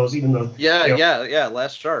or one of those? Even though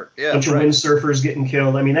Last Shark. Yeah, bunch of windsurfers getting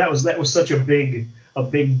killed. That was such a big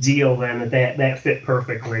deal then that fit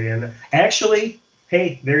perfectly. And actually,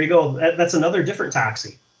 hey, there you go. That's another different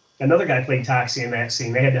Toxie. Another guy played Toxie in that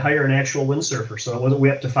scene. They had to hire an actual windsurfer. So wasn't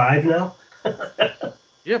we up to 5 now?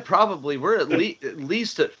 Yeah, probably. We're at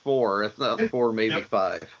least at 4, if not 4, maybe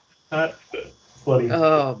 5. Funny.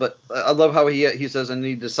 Oh, but I love how he says, and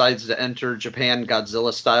he decides to enter Japan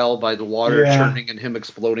Godzilla style by the water churning and him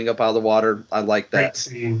exploding up out of the water. I like that.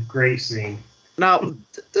 Great scene. Now,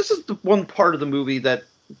 this is the one part of the movie that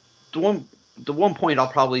the one point I'll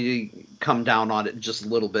probably come down on it just a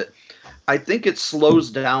little bit. I think it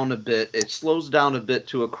slows down a bit. It slows down a bit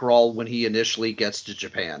to a crawl when he initially gets to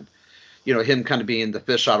Japan. Him kind of being the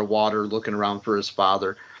fish out of water, looking around for his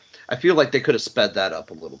father. I feel like they could have sped that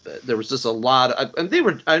up a little bit. There was just a lot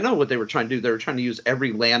and I know what they were trying to do. They were trying to use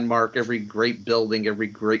every landmark, every great building, every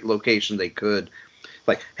great location they could.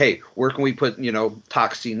 Like, hey, where can we put,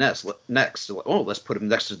 Toxie next? Oh, let's put him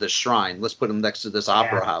next to this shrine. Let's put him next to this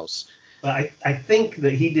opera house. I think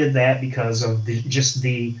that he did that because of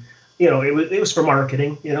it was for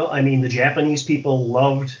marketing. The Japanese people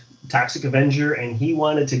loved Toxic Avenger, and he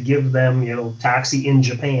wanted to give them, Toxie in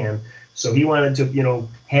Japan. So he wanted to,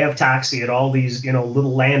 have Toxie at all these,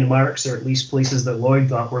 little landmarks, or at least places that Lloyd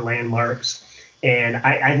thought were landmarks. And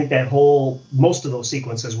I think that most of those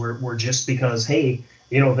sequences were just because, hey,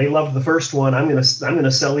 they loved the first one. I'm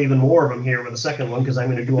gonna sell even more of them here with the second one because I'm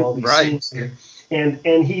gonna do all these scenes here.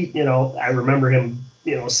 And he, I remember him,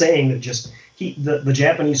 saying that just the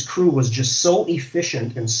Japanese crew was just so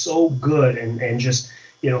efficient and so good and just,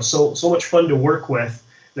 so much fun to work with,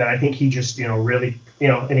 that I think he just, really,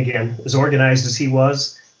 and again, as organized as he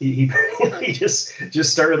was, he just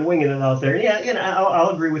started winging it out there. Yeah, I'll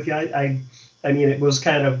agree with you. I mean, it was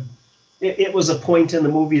kind of, it was a point in the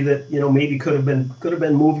movie that, you know, maybe could have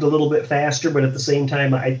been moved a little bit faster, but at the same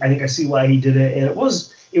time, I think I see why he did it. And it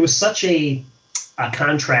was such a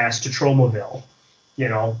contrast to Tromaville. You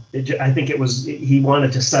know, I think he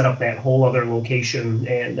wanted to set up that whole other location,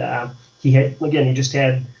 and he just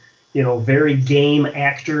had, you know, very game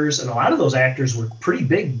actors, and a lot of those actors were pretty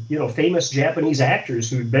big, you know, famous Japanese actors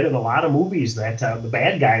who'd been in a lot of movies. That the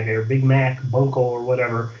bad guy there, Big Mac Bunko or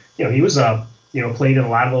whatever, you know, he was played in a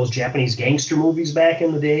lot of those Japanese gangster movies back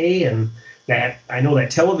in the day. And that, I know that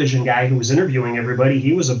television guy who was interviewing everybody,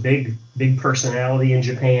 he was a big personality in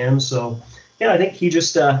Japan. So, yeah, I think he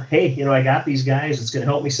just, hey, you know, I got these guys. It's going to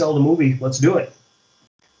help me sell the movie. Let's do it.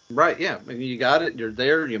 Right, yeah. I mean, you got it. You're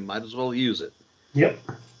there. You might as well use it. Yep.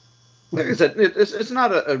 Like I said, it's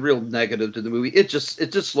not a real negative to the movie. It just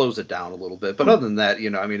slows it down a little bit. But other than that, you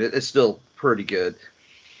know, I mean, it's still pretty good.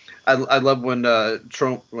 I love when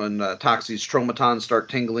Toxie's Tromatons start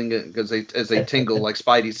tingling, because as they tingle like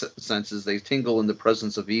Spidey senses, they tingle in the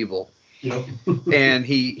presence of evil. Yep. And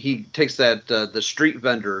he takes that the street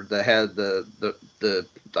vendor that had the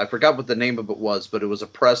I forgot what the name of it was, but it was a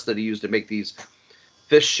press that he used to make these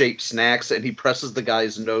fish-shaped snacks, and he presses the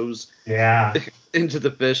guy's nose into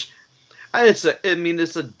the fish.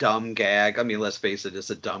 It's a dumb gag. I mean, let's face it,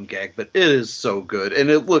 it's a dumb gag, but it is so good, and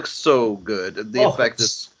it looks so good. The effect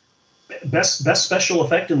is best special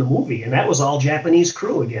effect in the movie, and that was all Japanese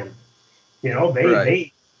crew again. You know,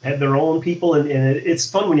 they had their own people, and it's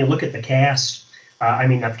fun when you look at the cast. I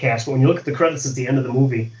mean, not the cast, but when you look at the credits at the end of the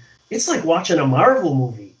movie, it's like watching a Marvel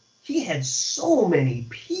movie. He had so many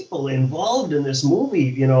people involved in this movie,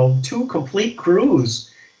 you know, 2 complete crews.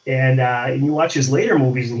 And you watch his later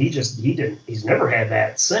movies, and he's never had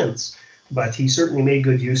that since. But he certainly made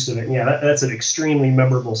good use of it. And yeah, that's an extremely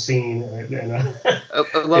memorable scene.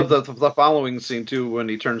 I love the following scene, too, when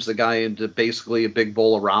he turns the guy into basically a big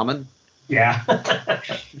bowl of ramen. Yeah.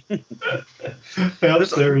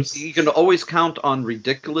 You can always count on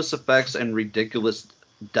ridiculous effects and ridiculous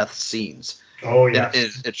death scenes. Oh, yeah.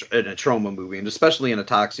 In a Troma movie, and especially in a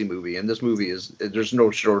Toxie movie. And this movie there's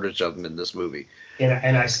no shortage of them in this movie.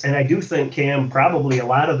 And I do think, Cam, probably a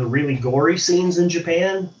lot of the really gory scenes in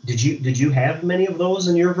Japan. Did you have many of those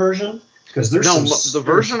in your version? Because the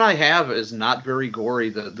version I have is not very gory.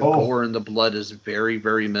 The gore and the blood is very,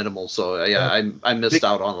 very minimal. So yeah, I missed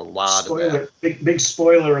out on a lot of that. Big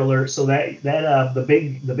spoiler alert. So that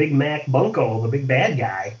the Big Mac Bunko, the big bad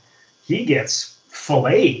guy, he gets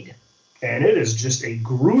filleted. And it is just a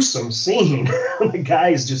gruesome scene. The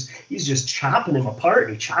guy he's just chopping him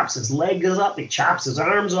apart. He chops his legs up, he chops his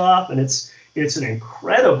arms off, and it's an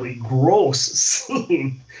incredibly gross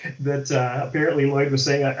scene that apparently Lloyd was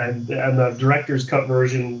saying on the director's cut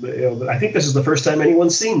version. You know, I think this is the first time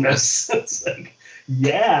anyone's seen this. It's like,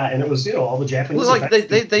 yeah, and it was, you know, all the Japanese. Well, like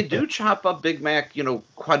they do chop up Big Mac, you know,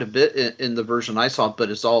 quite a bit in the version I saw,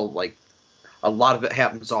 but it's all like, a lot of it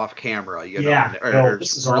happens off camera, you know.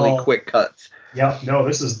 This is really quick cuts. Yep. No,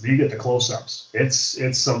 you get the close-ups. It's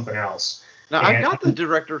something else. Now, I've got the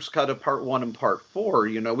director's cut of part 1 and part 4.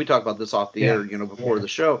 You know, we talked about this off the air, you know, before the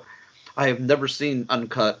show. I have never seen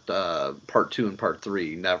uncut part 2 and part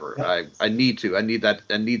 3. Never. Yep. I need to. I need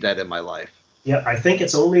that in my life. Yeah, I think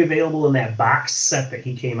it's only available in that box set that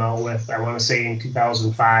he came out with. I want to say in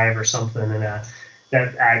 2005 or something, and.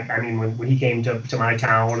 I mean, when he came to my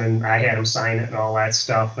town, and I had him sign it and all that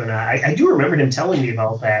stuff. And I do remember him telling me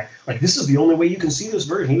about that. Like, this is the only way you can see this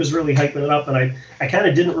version. He was really hyping it up, and I kind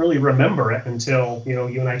of didn't really remember it until, you know,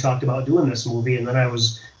 you and I talked about doing this movie. And then I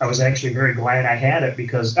was actually very glad I had it,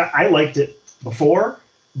 because I liked it before,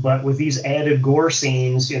 but with these added gore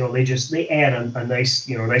scenes, you know, they add a nice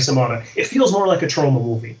amount of. It feels more like a Troma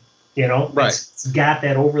movie, you know. Right. It's got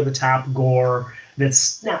that over the top gore.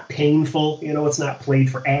 That's not painful, you know. It's not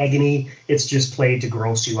played for agony. It's just played to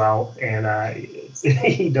gross you out, and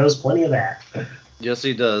he does plenty of that. Yes,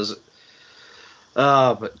 he does.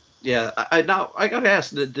 But yeah, I got to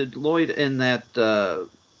ask: did Lloyd in that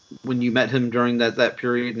when you met him during that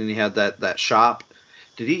period, and he had that shop?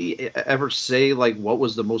 Did he ever say like what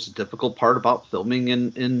was the most difficult part about filming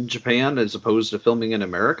in Japan as opposed to filming in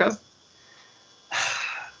America?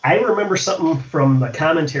 I remember something from the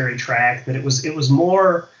commentary track that it was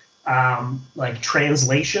more like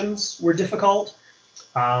translations were difficult,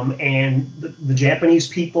 and the Japanese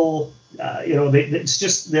people, you know, it's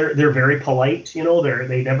just they're very polite, you know.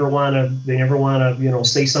 They never want to you know,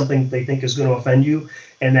 say something they think is going to offend you,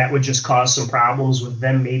 and that would just cause some problems with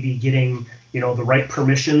them maybe getting, you know, the right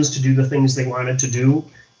permissions to do the things they wanted to do.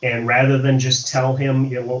 And rather than just tell him,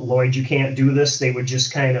 you know, Lloyd, you can't do this, they would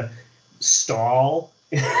just kind of stall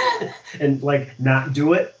and like not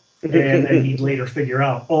do it. And then he'd later figure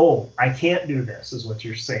out, oh, I can't do this, is what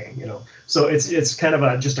you're saying, you know. So it's kind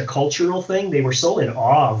of just a cultural thing. They were so in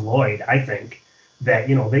awe of Lloyd, I think, that,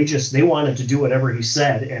 you know, they wanted to do whatever he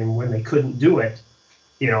said, and when they couldn't do it,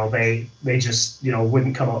 you know, they just, you know,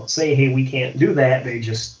 wouldn't come out and say, hey, we can't do that. They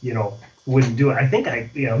just, you know, wouldn't do it. I think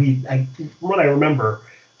from what I remember,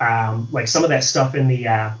 like some of that stuff in the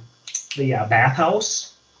bathhouse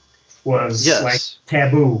was like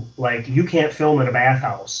taboo. Like, you can't film in a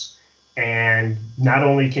bathhouse, and not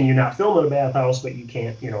only can you not film in a bathhouse, but you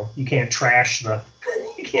can't trash the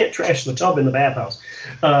you can't trash the tub in the bathhouse.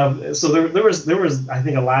 So there was I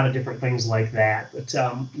think a lot of different things like that. But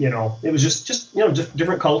you know, it was just you know,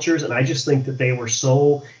 different cultures, and I just think that they were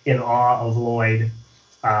so in awe of Lloyd, you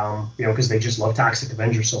know, because they just love Toxic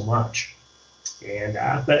Avenger so much, and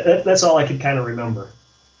that's all I could kind of remember.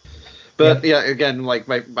 But yeah, again, like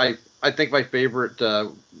I think my favorite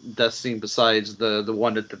death scene, besides the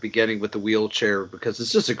one at the beginning with the wheelchair, because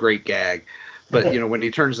it's just a great gag. But, you know, when he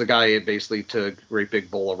turns the guy basically to a great big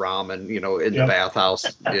bowl of ramen, you know, in the bathhouse,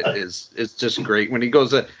 it's just great. When he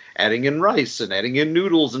goes adding in rice and adding in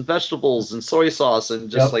noodles and vegetables and soy sauce and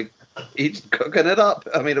just like he's cooking it up.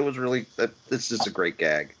 I mean, it was really, it's just a great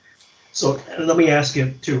gag. So let me ask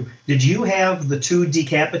you too, did you have the two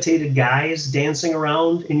decapitated guys dancing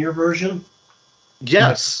around in your version?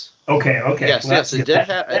 Yes. Okay. Yes, it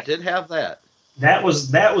did have that. That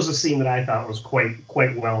was a scene that I thought was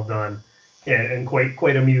quite well done and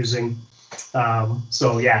quite amusing.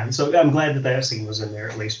 So I'm glad that scene was in there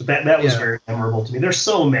at least. But that was very memorable to me. There's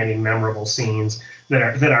so many memorable scenes that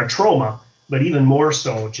are Troma, but even more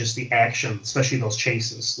so just the action, especially those chase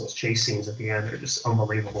scenes at the end are just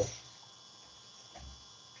unbelievable.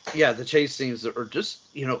 Yeah, the chase scenes are just,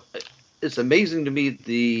 you know, it's amazing to me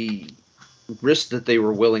the risk that they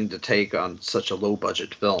were willing to take on such a low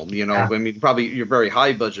budget film. You know, I mean, probably you're very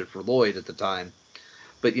high budget for Lloyd at the time,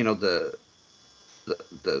 but you know, the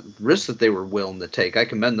risks that they were willing to take, I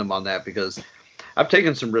commend them on that, because I've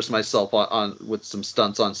taken some risks myself on with some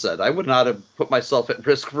stunts on set. I would not have put myself at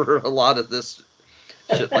risk for a lot of this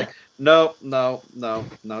shit. Like, no, not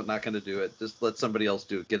going to do it. Just let somebody else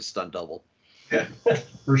do it. Get a stunt double.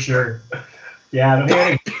 For sure. Yeah, they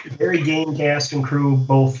had a very game cast and crew,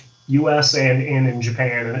 both U.S. and in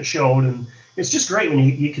Japan, and it showed. And it's just great when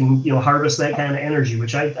you can, you know, harvest that kind of energy,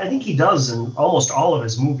 which I think he does in almost all of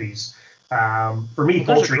his movies. For me,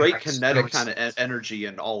 there's a great kinetic kind of energy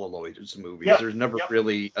in all of Lloyd's movies. There's never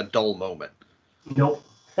really a dull moment. Nope.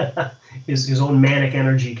 his own manic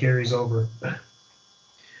energy carries over.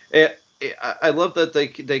 I love that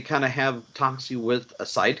they kind of have Toxie with a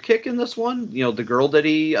sidekick in this one. You know, the girl that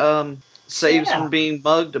he saves from being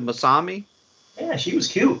mugged, Masami. Yeah, she was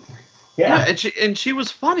cute. Yeah, and she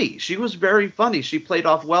was funny. She was very funny. She played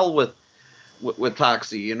off well with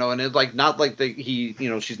Toxie, you know, and it's like not like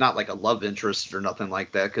she's not like a love interest or nothing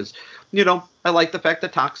like that, because, you know, I like the fact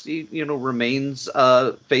that Toxie, you know, remains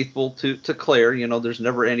faithful to Claire. You know, there's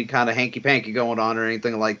never any kind of hanky panky going on or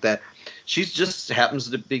anything like that. She's just happens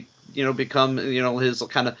to be, you know, become, you know, his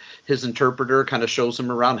interpreter, kind of shows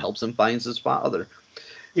him around, helps him find his father.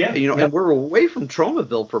 Yeah, you know, and we're away from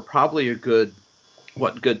Tromaville for probably a good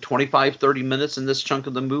 25-30 minutes in this chunk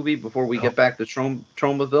of the movie before we get back to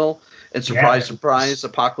Tromaville. And surprise,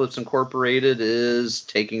 Apocalypse Incorporated is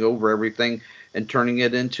taking over everything and turning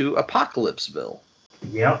it into Apocalypseville.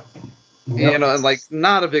 Yep. You know, and like,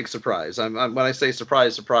 not a big surprise. When I say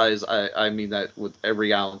surprise, I mean that with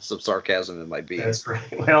every ounce of sarcasm in my being. That's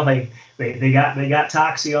right. Well, they got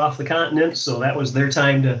Toxie off the continent, so that was their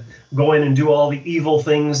time to go in and do all the evil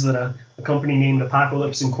things that a company named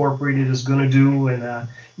Apocalypse Incorporated is going to do, and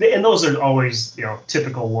those are always, you know,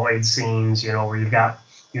 typical Lloyd scenes, you know, where you've got,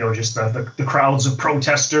 you know, just the crowds of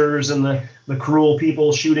protesters and the cruel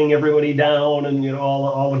people shooting everybody down, and, you know,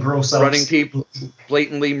 all the gross running people,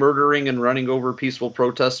 blatantly murdering and running over peaceful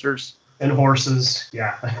protesters and horses.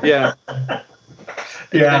 Yeah.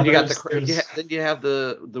 Then you got then you have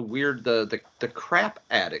the weird the crap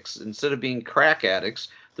addicts. Instead of being crack addicts,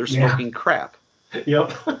 they're smoking crap.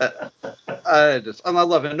 Yep. I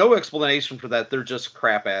love it. No explanation for that. They're just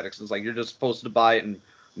crap addicts. It's like you're just supposed to buy it and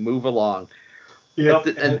move along. Yep.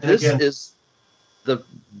 And this is the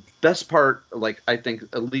best part, like, I think,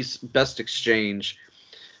 at least best exchange,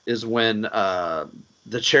 is when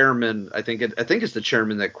the chairman, I think it's the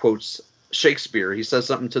chairman that quotes Shakespeare. He says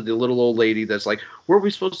something to the little old lady that's like, "Where are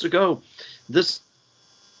we supposed to go? This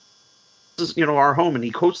is, you know, our home." And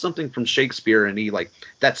he quotes something from Shakespeare, and he like,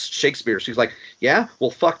 "That's Shakespeare." She's like, "Yeah,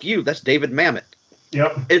 well, fuck you. That's David Mamet."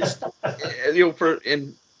 Yep. It's, you know,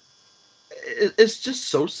 it's just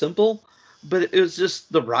so simple, but it was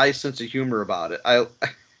just the wry sense of humor about it.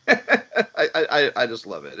 I just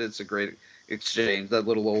love it. It's a great exchange. That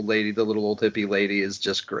little old lady, the little old hippie lady, is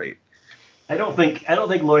just great. I don't think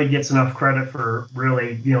Lloyd gets enough credit for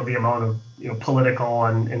really, the amount of, political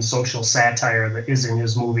and social satire that is in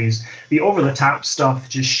his movies. The over the top stuff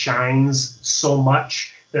just shines so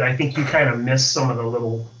much that I think you kind of miss some of the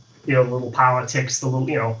little, little politics, the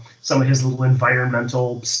little, some of his little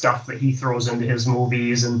environmental stuff that he throws into his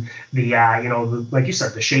movies, and the like you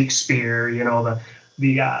said, the Shakespeare,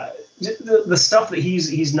 the stuff that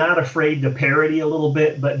he's not afraid to parody a little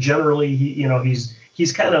bit, but generally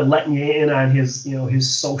he's kind of letting you in on his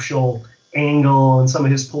his social angle and some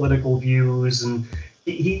of his political views, and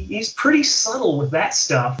he's pretty subtle with that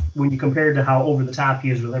stuff when you compare to how over the top he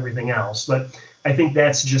is with everything else. But I think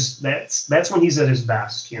that's when he's at his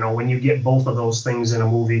best, when you get both of those things in a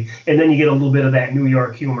movie, and then you get a little bit of that New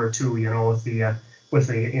York humor too, with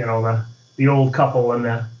the old couple and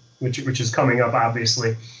the which is coming up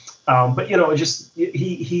obviously. But he's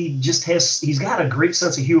got a great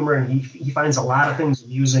sense of humor, and he finds a lot of things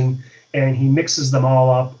amusing, and he mixes them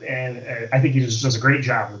all up, and I think he just does a great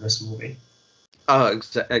job with this movie.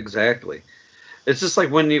 Exactly. It's just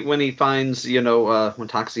like when he finds, when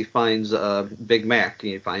Toxie finds Big Mac,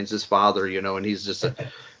 he finds his father, and he's just a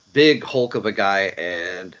big hulk of a guy,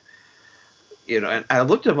 and and I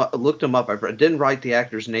looked him up. I didn't write the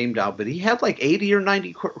actor's name down, but he had like 80 or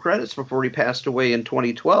 90 credits before he passed away in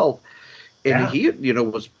 2012, and he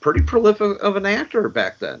was pretty prolific of an actor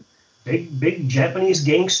back then. Big Japanese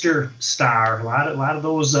gangster star. A lot of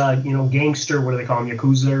those gangster, what do they call them,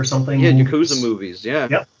 Yakuza or something? Yeah, Yakuza movies. Yeah.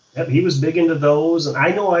 Yep. He was big into those, and I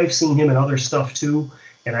know I've seen him in other stuff too.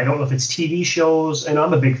 And I don't know if it's TV shows, and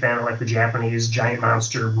I'm a big fan of like the Japanese giant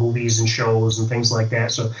monster movies and shows and things like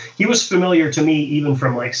that. So he was familiar to me even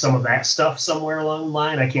from like some of that stuff somewhere along the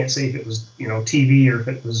line. I can't say if it was TV or if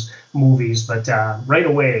it was movies, but right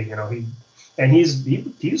away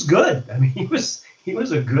he's good. I mean, he was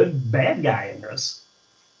a good bad guy in this.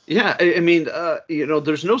 Yeah, I mean,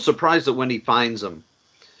 there's no surprise that when he finds him.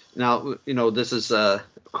 Now, this is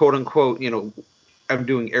quote unquote, I'm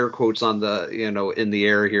doing air quotes on the, in the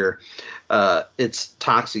air here. It's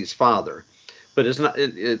Toxie's father, but it's not.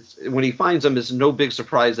 It's when he finds him, it's no big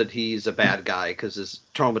surprise that he's a bad guy because his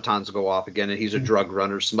traumatons go off again, and he's a drug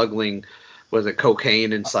runner smuggling,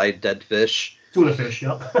 cocaine inside dead fish. Tuna fish,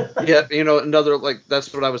 yep. Yeah, another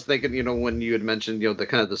that's what I was thinking. When you had mentioned, the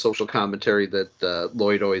kind of the social commentary that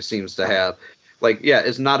Lloyd always seems to have.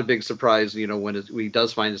 It's not a big surprise, when he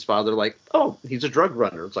does find his father, oh, he's a drug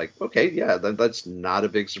runner. It's like, okay, yeah, that's not a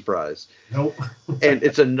big surprise. Nope. And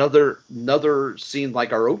it's another scene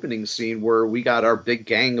like our opening scene where we got our big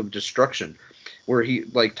gang of destruction, where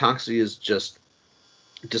Toxie is just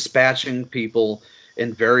dispatching people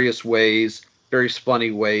in various ways, very funny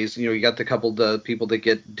ways. You got the people that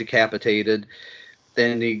get decapitated.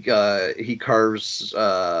 Then he carves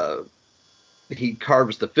the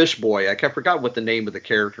fish boy. I forgot what the name of the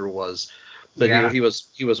character was, but he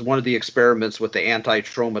was one of the experiments with the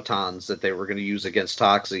anti-traumatons that they were going to use against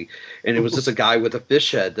Toxie, and it was just a guy with a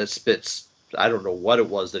fish head that spits. I don't know what it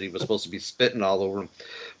was that he was supposed to be spitting all over him,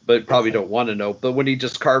 but probably don't want to know. But when he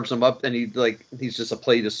just carves him up, and he's just a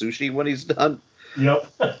plate of sushi when he's done. Yep.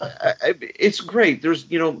 It's great. There's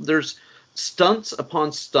stunts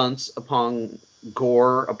upon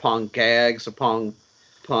gore, upon gags, upon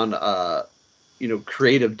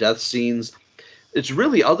creative death scenes. It's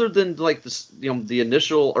really, other than the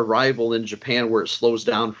initial arrival in Japan where it slows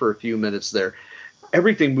down for a few minutes there,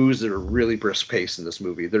 everything moves at a really brisk pace in this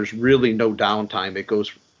movie. There's really no downtime. It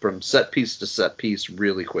goes from set piece to set piece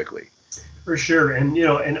really quickly. For sure. And,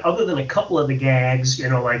 and other than a couple of the gags,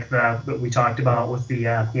 like that we talked about with the,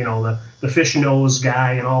 the fish nose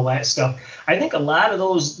guy and all that stuff, I think a lot of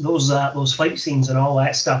those fight scenes and all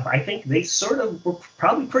that stuff, I think they sort of were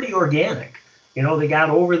probably pretty organic. They got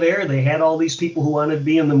over there, they had all these people who wanted to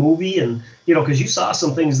be in the movie, and, because you saw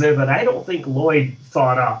some things there that I don't think Lloyd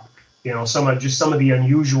thought up. Some of the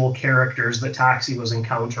unusual characters that Toxie was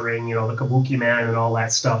encountering, the Kabuki Man and all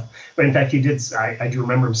that stuff. But in fact, I do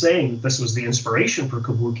remember him saying that this was the inspiration for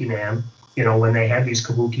Kabuki Man, when they had these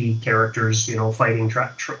Kabuki characters, fighting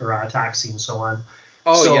Toxie and so on.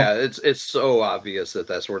 Yeah, it's so obvious that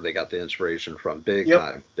that's where they got the inspiration from. Big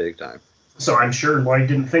time. So I'm sure Lloyd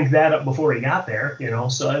didn't think that up before he got there,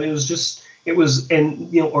 So I mean, it was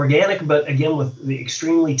organic, but again, with the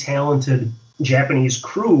extremely talented Japanese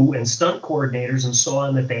crew and stunt coordinators and so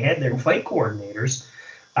on that they had there, and fight coordinators,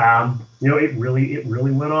 it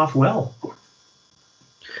really went off well.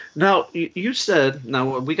 Now, you said,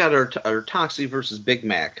 we got our Toxie versus Big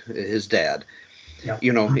Mac, his dad. Yep.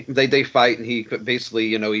 You know, they fight, and he basically,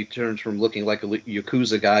 you know, he turns from looking like a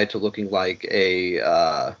Yakuza guy to looking like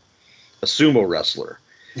a sumo wrestler.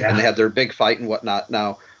 Yeah. And they have their big fight and whatnot.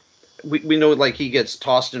 Now, we know, like, he gets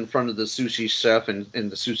tossed in front of the sushi chef, and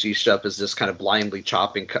the sushi chef is just kind of blindly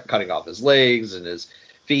chopping, cutting off his legs and his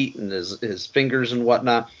feet and his fingers and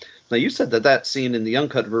whatnot. Now, you said that scene in the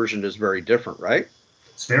uncut version is very different, right?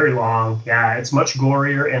 It's very long. Yeah, it's much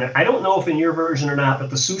gorier. And I don't know if in your version or not, but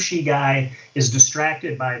the sushi guy is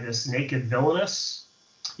distracted by this naked villainess.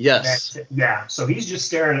 Yes. Yeah, so he's just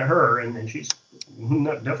staring at her, and she's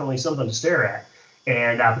definitely something to stare at.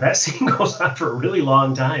 And that scene goes on for a really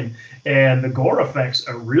long time, and the gore effects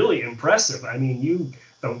are really impressive. I mean, you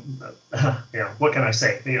know, what can I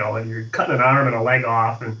say? You know, and you're cutting an arm and a leg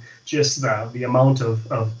off, and just the amount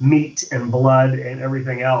of meat and blood and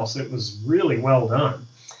everything else. It was really well done.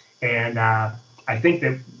 And I think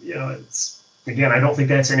that, you know, it's, again, I don't think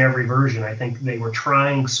that's in every version. I think they were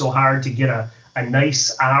trying so hard to get a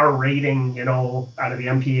nice R rating, you know, out of the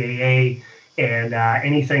MPAA, and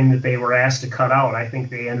anything that they were asked to cut out, I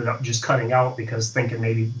think they ended up just cutting out, because thinking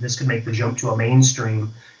maybe this could make the jump to a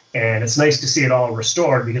mainstream. And it's nice to see it all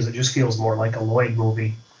restored, because it just feels more like a Lloyd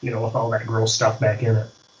movie, you know, with all that gross stuff back in it.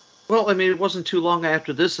 Well, I mean, it wasn't too long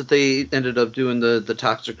after this that they ended up doing the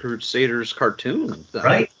Toxic Crusaders cartoon.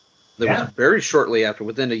 Right. That was very shortly after,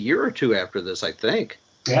 within a year or two after this, I think.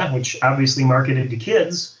 Yeah, which obviously marketed to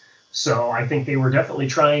kids. So I think they were definitely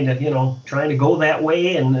trying to go that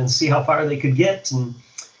way and see how far they could get. And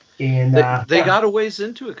they got a ways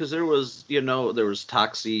into it, because there was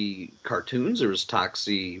Toxie cartoons, there was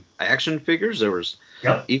Toxie action figures, there was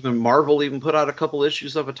even Marvel even put out a couple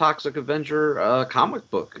issues of a Toxic Avenger comic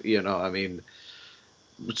book. You know, I mean,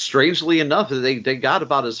 strangely enough, they got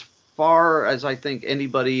about as far as I think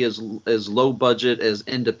anybody as low budget, as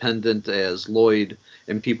independent as Lloyd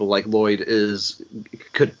and people like Lloyd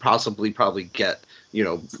could probably get, you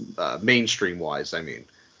know, mainstream wise. I mean.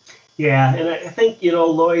 Yeah, and I think, you know,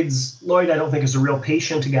 Lloyd I don't think is a real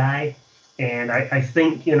patient guy. And I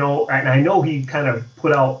think, you know, and I know he kind of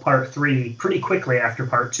put out part 3 pretty quickly after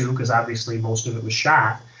part 2, because obviously most of it was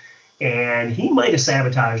shot. And he might have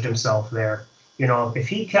sabotaged himself there. You know, if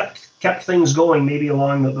he kept things going, maybe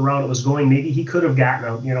along the route it was going, maybe he could have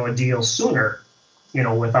gotten a deal sooner, you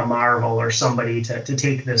know, with a Marvel or somebody to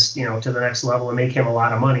take this, you know, to the next level and make him a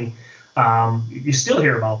lot of money. You still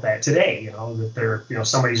hear about that today, you know, that they're, you know,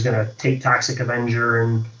 somebody's going to take Toxic Avenger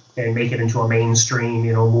and make it into a mainstream,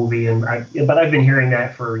 you know, movie. But I've been hearing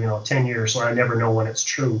that for, you know, 10 years, so I never know when it's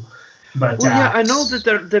true. But well, yeah, I know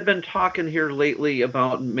that they've been talking here lately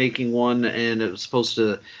about making one, and it was supposed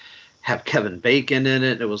to have Kevin Bacon in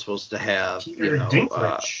it. It was supposed to have Peter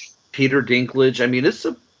Dinklage. Peter Dinklage. I mean, it's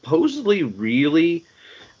supposedly really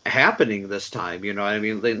happening this time. You know, I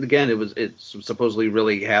mean, again, it's supposedly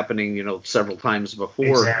really happening, you know, several times before.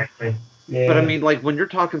 Exactly. Yeah. But I mean, like, when you're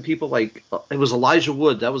talking people like, it was Elijah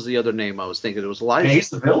Wood. That was the other name I was thinking. It was Elijah. Yeah, he's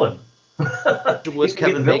the villain. Was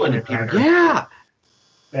Kevin Bacon and Peter? Yeah.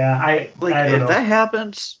 Yeah, I don't know. If that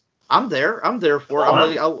happens, I'm there. I'm there for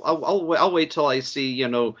it. I'll wait till I see, you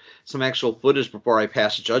know, some actual footage before I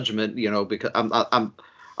pass judgment. You know, because I'm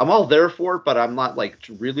all there for it, but I'm not like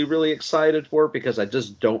really, really excited for it, because I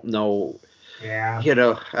just don't know. Yeah. You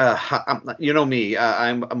know, you know me.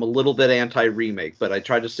 I'm a little bit anti-remake, but I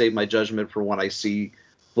try to save my judgment for when I see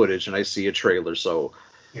footage and I see a trailer. So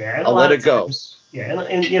yeah, I'll let it go. Yeah,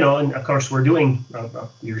 and you know, and of course we're doing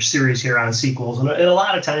your series here on sequels, and a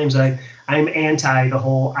lot of times I'm anti the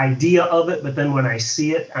whole idea of it, but then when I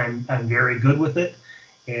see it, I'm very good with it.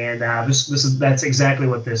 And that's exactly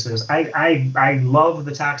what this is. I love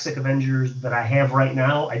the Toxic Avengers that I have right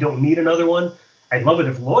now. I don't need another one. I'd love it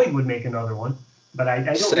if Lloyd would make another one, but I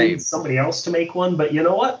don't need somebody else to make one. But you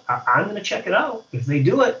know what? I'm going to check it out. If they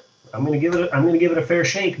do it, I'm going to give it a fair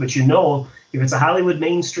shake. But you know, if it's a Hollywood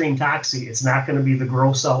mainstream Toxie, it's not going to be the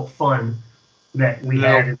gross out fun that we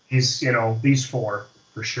had in these 4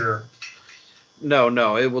 for sure.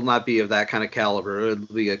 No, it will not be of that kind of caliber.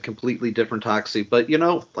 It'll be a completely different Toxie. But, you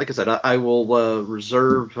know, like I said, I will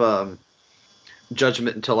reserve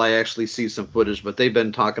judgment until I actually see some footage. But they've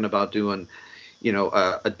been talking about doing, you know,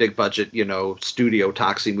 a big budget, you know, studio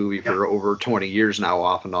Toxie movie for over 20 years now,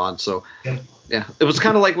 off and on. So, yeah, it was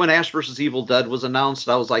kind of like when Ash vs. Evil Dead was announced.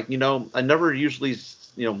 I was like, you know, I never usually,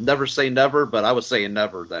 you know, never say never, but I was saying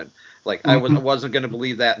never then. Like, I wasn't going to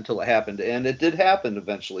believe that until it happened. And it did happen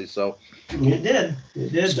eventually. So it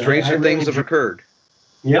did. Stranger things have occurred.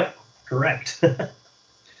 Yep, correct.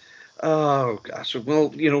 Oh, gosh.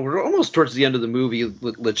 Well, you know, we're almost towards the end of the movie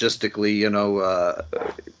logistically, you know,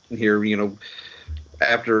 here, you know,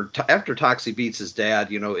 after Toxie beats his dad,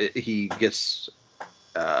 you know, he gets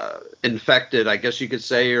infected, I guess you could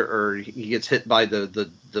say, or he gets hit by the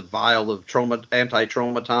vial of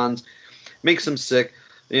anti-traumatons, makes him sick.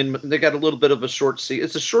 And they got a little bit of a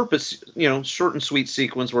it's a short and sweet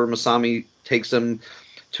sequence where Masami takes him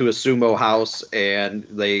to a sumo house and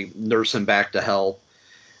they nurse him back to health.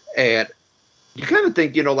 And you kind of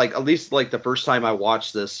think, like, at least like the first time I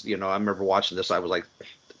watched this, I remember watching this, I was like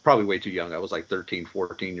probably way too young. I was like 13,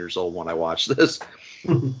 14 years old when I watched this.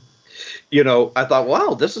 I thought,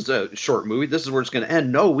 wow, this is a short movie. This is where it's going to end.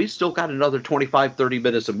 No, we still got another 25, 30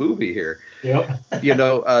 minutes of movie here. Yep.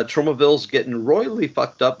 Tromaville's getting royally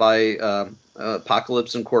fucked up by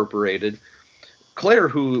Apocalypse Incorporated. Claire,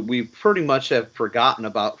 who we pretty much have forgotten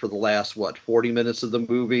about for the last, 40 minutes of the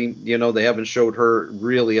movie, they haven't showed her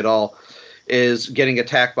really at all, is getting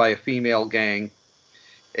attacked by a female gang.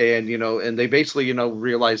 And, and they basically,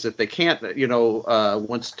 realize that they can't,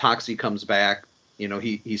 once Toxie comes back,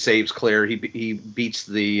 he saves Claire. He beats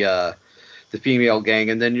the female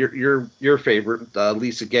gang, and then your favorite,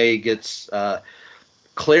 Lisa Gay, gets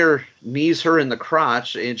Claire knees her in the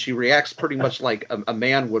crotch, and she reacts pretty much like a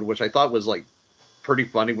man would, which I thought was like pretty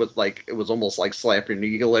funny. It was almost like slap your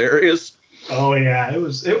knee hilarious. Oh yeah, that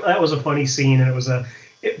was a funny scene, and it was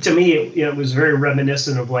to me it was very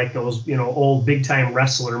reminiscent of like those old big time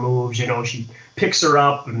wrestler moves. She picks her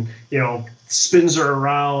up and spins her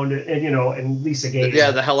around, and and Lisa Gay.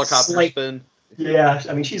 Yeah, the helicopter spin. Yeah,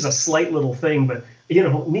 I mean she's a slight little thing, but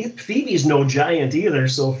Phoebe's no giant either,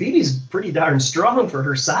 so Phoebe's pretty darn strong for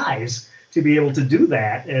her size to be able to do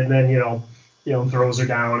that, and then throws her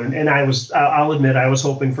down, and I'll admit I was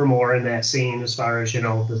hoping for more in that scene as far as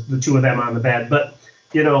the two of them on the bed, but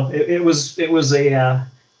it was the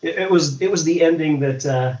ending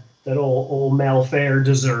that old Mel Fair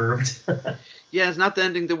deserved. Yeah, it's not the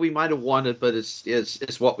ending that we might have wanted, but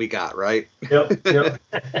it's what we got, right? Yep.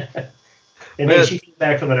 And then she came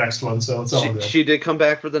back for the next one, so it's all good. She did come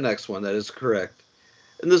back for the next one. That is correct.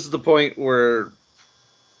 And this is the point where,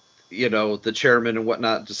 the chairman and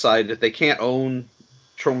whatnot decide if they can't own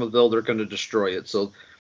Tromaville, they're going to destroy it. So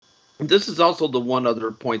this is also the one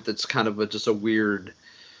other point that's kind of just a weird,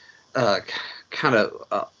 kind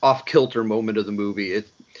of off-kilter moment of the movie.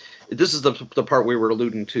 This is the part we were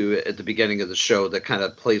alluding to at the beginning of the show that kind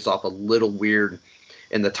of plays off a little weird,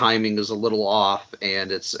 and the timing is a little off,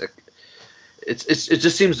 and it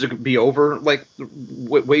just seems to be over like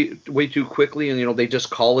way too quickly, and they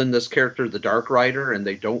just call in this character the Dark Rider, and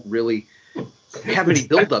they don't really have any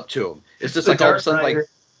build up to him. It's just like all of a sudden, like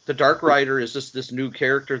the Dark Rider is just this new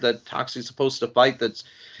character that Toxie's supposed to fight. That's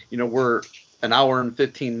we're an hour and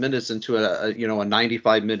 15 minutes into a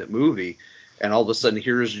 95-minute movie, and all of a sudden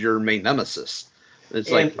here's your main nemesis.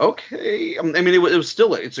 It's like, okay. I mean, it was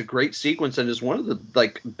still it's a great sequence, and it's one of the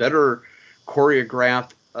like better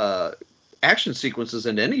choreographed action sequences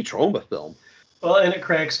in any Troma film. Well, and it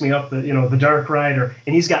cracks me up that the Dark Rider,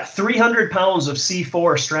 and he's got 300 pounds of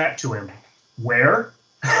C4 strapped to him. Where?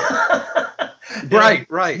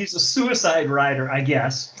 Right. He's a suicide rider, I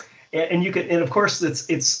guess, and you can, and of course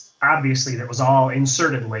it's obviously that was all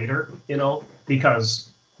inserted later, because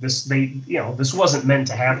this wasn't meant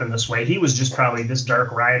to happen this way. He was just probably, this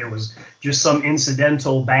Dark Rider was just some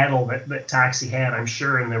incidental battle that Toxie had, I'm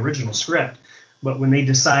sure, in the original script. But when they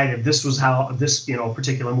decided this was how this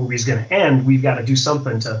particular movie is going to end, we've got to do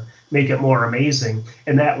something to make it more amazing.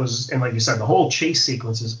 And that was, and like you said, the whole chase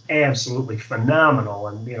sequence is absolutely phenomenal.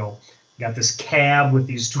 And got this cab with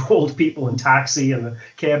these two old people in Toxie, and the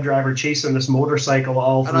cab driver chasing this motorcycle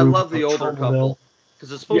all through. And I love the older couple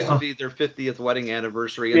because it's supposed to be their 50th wedding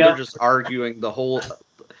anniversary, and they're just arguing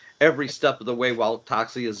every step of the way while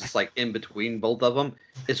Toxie is just like in between both of them.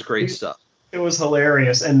 It's great stuff. It was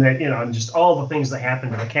hilarious, and that and just all the things that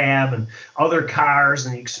happened to the cab and other cars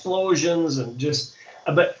and the explosions and just,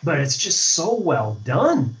 but it's just so well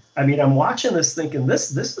done. I mean, I'm watching this thinking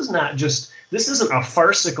this isn't a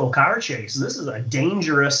farcical car chase. This is a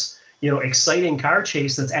dangerous, exciting car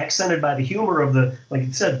chase that's accented by the humor of the, like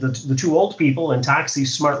you said, the two old people and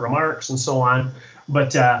Toxie's smart remarks and so on.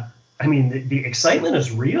 But I mean, the excitement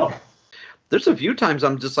is real. There's a few times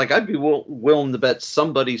I'm just like, I'd be willing to bet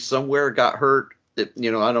somebody somewhere got hurt. I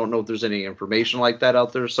don't know if there's any information like that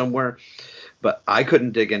out there somewhere, but I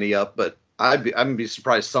couldn't dig any up. But I'd be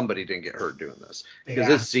surprised somebody didn't get hurt doing this, because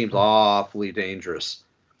it seems awfully dangerous.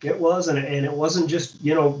 It was, and it wasn't just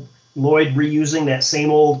Lloyd reusing that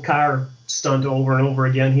same old car stunt over and over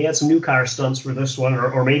again. He had some new car stunts for this one,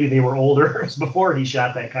 or maybe they were older before he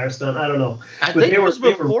shot that car stunt. I don't know. I think it was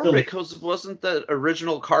before, because wasn't that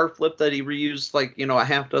original car flip that he reused like a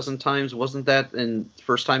half dozen times? Wasn't that in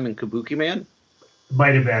first time in Kabuki Man?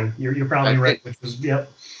 Might have been. You're probably right. Which was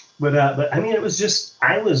But I mean, it was just,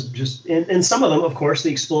 and some of them, of course,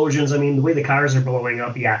 the explosions. I mean, the way the cars are blowing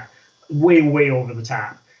up, yeah, way over the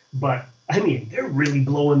top. But I mean, they're really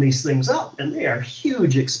blowing these things up, and they are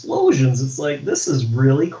huge explosions. It's like, this is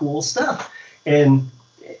really cool stuff. And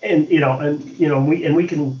we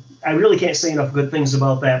can. I really can't say enough good things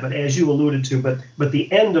about that. But as you alluded to, but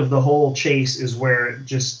the end of the whole chase is where it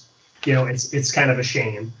just, it's kind of a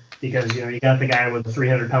shame. Because, you got the guy with the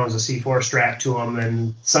 300 pounds of C4 strapped to him,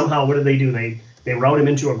 and somehow, what do? They route him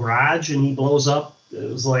into a garage, and he blows up. It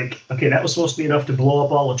was like, okay, that was supposed to be enough to blow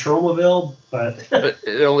up all of Tromaville, but but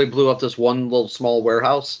it only blew up this one little small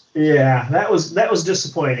warehouse. Yeah, that was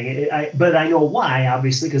disappointing. But I know why,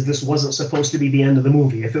 obviously, because this wasn't supposed to be the end of the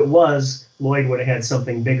movie. If it was, Lloyd would have had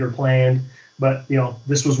something bigger planned. But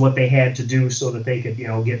this was what they had to do so that they could,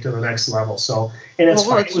 get to the next level. So, and it's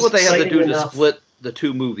that's what they had to do to split the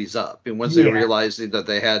two movies up. And once they realized that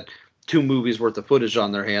they had 2 movies worth of footage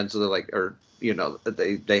on their hands, so they're like,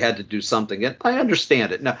 they had to do something. And I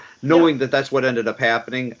understand it now, knowing that that's what ended up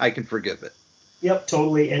happening. I can forgive it. Yep,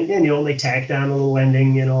 totally. And they tacked on a little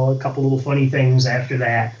ending, a couple little funny things after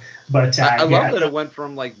that. But I love that it went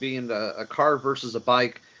from like being a car versus a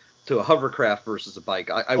bike to a hovercraft versus a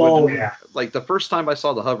bike. Like the first time I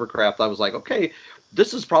saw the hovercraft, I was like, okay,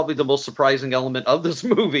 this is probably the most surprising element of this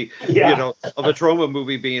movie, of a Troma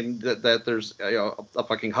movie, being that there's a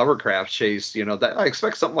fucking hovercraft chase. That I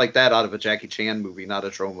expect something like that out of a Jackie Chan movie, not a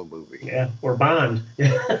Troma movie. Yeah, or Bond.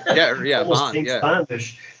 yeah, Bond. Yeah,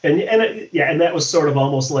 Bondish. And that was sort of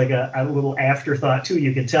almost like a little afterthought too.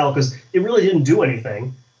 You could tell because it really didn't do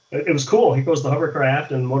anything. It was cool. Here goes the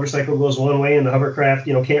hovercraft, and the motorcycle goes one way, and the hovercraft,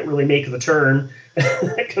 can't really make the turn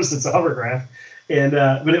because it's a hovercraft. And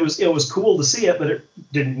but it was cool to see it, but it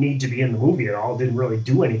didn't need to be in the movie at all. It didn't really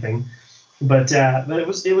do anything. But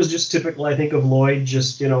it was just typical, I think, of Lloyd.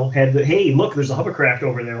 Just had the, hey, look, there's a hovercraft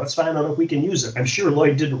over there. Let's find out if we can use it. I'm sure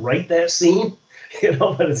Lloyd didn't write that scene,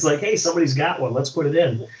 but it's like, hey, somebody's got one. Let's put it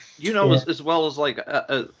in. As well as like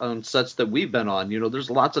on sets that we've been on,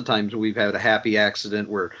 there's lots of times we've had a happy accident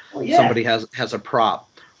where somebody has a prop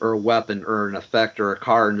or a weapon or an effect or a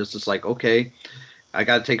car, and it's just like, okay, I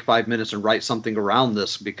got to take 5 minutes and write something around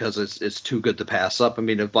this because it's too good to pass up. I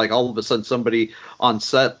mean, if like all of a sudden somebody on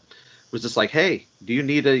set was just like, hey, do you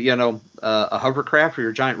need a hovercraft for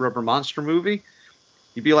your giant rubber monster movie?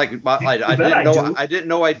 You'd be like, I didn't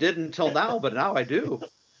know I did until now, but now I do.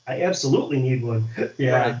 I absolutely need one.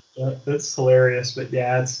 Yeah, right. That's hilarious. But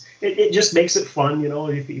yeah, it just makes it fun.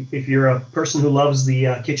 If you're a person who loves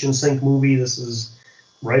the kitchen sink movie, this is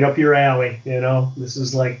right up your alley. This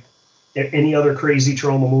is like any other crazy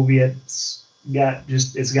Troma movie. It's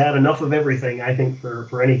got enough of everything, I think,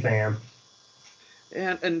 for any fan.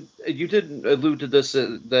 And you did allude to this,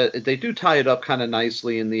 that they do tie it up kind of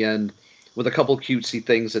nicely in the end with a couple cutesy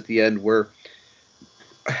things at the end where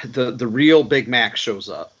the real Big Mac shows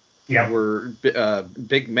up. Yeah. Where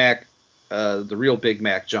Big Mac, the real Big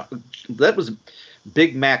Mac, that was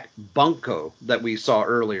Big Mac Bunko that we saw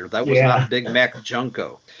earlier. That was not Big Mac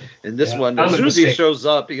Junko. And this one, as soon as he shows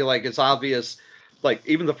up, it's obvious. Like,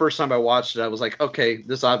 even the first time I watched it, I was like, okay,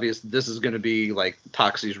 this is going to be like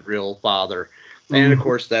Toxie's real father. And of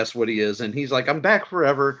course, that's what he is. And he's like, I'm back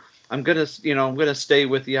forever. I'm going to stay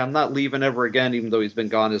with you. I'm not leaving ever again, even though he's been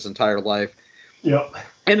gone his entire life. Yep.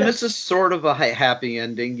 And this is sort of a happy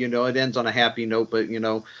ending. It ends on a happy note, but,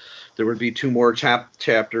 there would be 2 more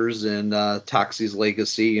chapters in Toxie's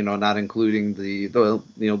legacy, not including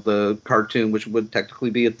the cartoon, which would technically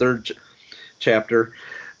be a 3rd chapter.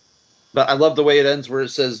 But I love the way it ends, where it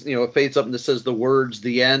says, it fades up and it says the words,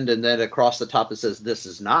 the end, and then across the top it says, this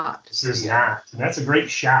is not. This is not. And that's a great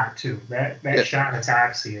shot, too. That shot of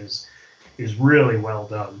Toxie is really well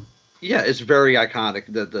done. Yeah, it's very iconic.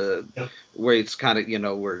 The way it's kind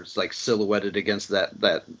of, where it's like silhouetted against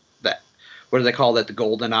that what do they call that? The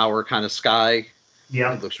golden hour kind of sky.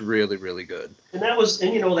 Yeah, it looks really, really good. And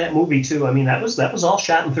that movie too. I mean, that was all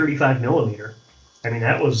shot in 35 millimeter. I mean,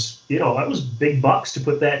 that was big bucks to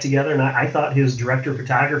put that together. And I thought his director of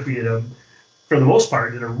photography for the most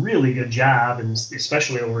part, did a really good job, and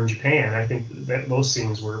especially over in Japan. I think that those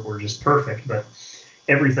scenes were just perfect. But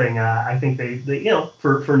everything, I think they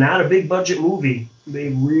for not a big budget movie, they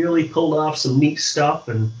really pulled off some neat stuff,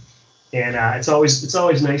 and it's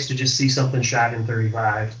always nice to just see something shot in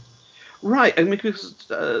 35. Right. I mean, because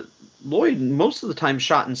Lloyd most of the time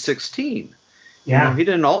shot in 16. Yeah. He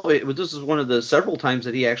didn't always. This is one of the several times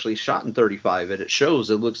that he actually shot in 35, and it shows.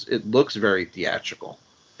 It looks very theatrical.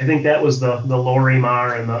 I think that was the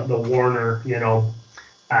Lorimar and the Warner,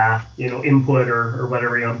 input or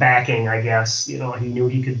whatever, backing, I guess. He knew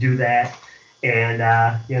he could do that, and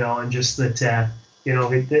and just that You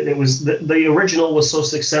know, it was the original was so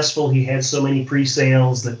successful. He had so many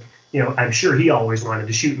pre-sales that, you know, I'm sure he always wanted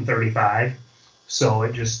to shoot in 35. So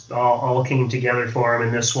it just all came together for him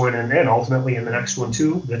in this one, and then ultimately in the next one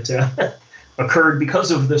too, that occurred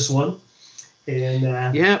because of this one.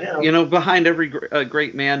 And you know, behind every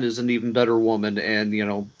great man is an even better woman, and you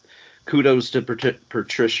know, kudos to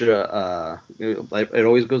Patricia. It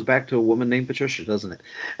always goes back to a woman named Patricia, doesn't it?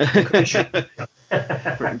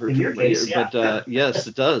 In your case, yeah. But yes,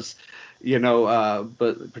 it does. You know,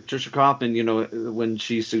 but Patricia Kaufman, you know, when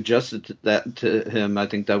she suggested that to him, I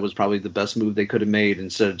think that was probably the best move they could have made,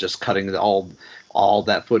 instead of just cutting all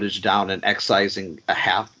that footage down and excising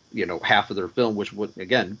half of their film, which would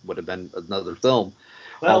have been another film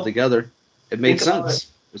altogether. It made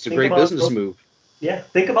sense. It's a great business move. Yeah,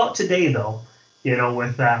 think about today though, you know,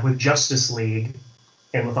 with Justice League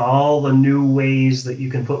and with all the new ways that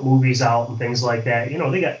you can put movies out and things like that. You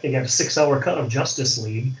know, they got a 6-hour cut of Justice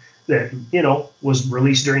League that, you know, was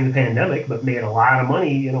released during the pandemic but made a lot of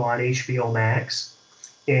money, you know, on HBO Max.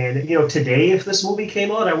 And, you know, today if this movie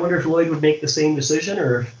came out, I wonder if Lloyd would make the same decision,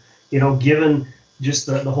 or if, you know, given just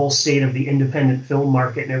the whole state of the independent film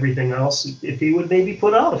market and everything else, if he would maybe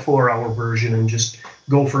put out a 4-hour version and just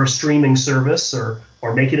go for a streaming service, or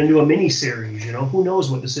make it into a mini series. You know, who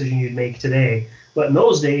knows what decision you'd make today. But in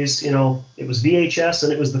those days, you know, it was VHS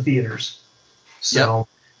and it was the theaters. So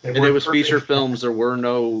and it was feature films. There were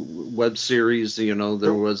no web series. You know,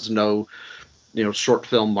 there was no, you know, short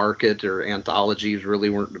film market, or anthologies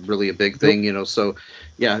weren't really a big thing. You know, so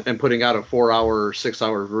yeah, and putting out a 4-hour or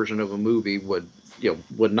 6-hour version of a movie would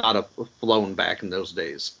not have flown back in those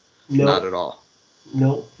days. No. Not at all.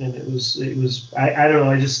 No, and it was I don't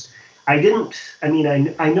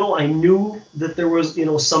know, I knew that there was, you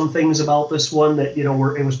know, some things about this one that, you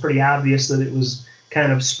know, it was pretty obvious that it was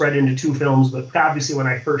kind of spread into 2 films, but obviously when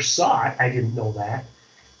I first saw it, I didn't know that.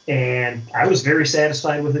 And I was very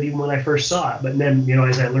satisfied with it even when I first saw it. But then, you know,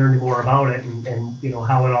 as I learned more about it and you know,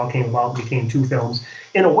 how it all came about, it became 2 films.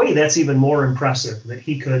 In a way, that's even more impressive that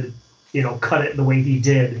he could, you know, cut it the way he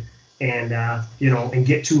did, and you know, and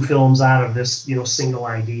get 2 films out of this, you know, single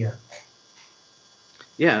idea.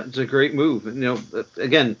 Yeah, it's a great move. You know,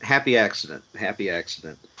 again, happy accident.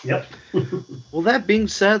 Yep. Well, that being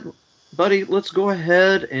said, buddy, let's go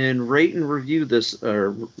ahead and rate and review this,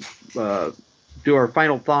 or do our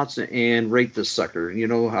final thoughts and rate this sucker. You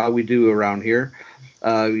know how we do around here.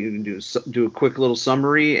 You can do a quick little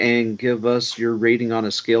summary and give us your rating on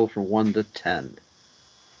a scale from 1 to 10.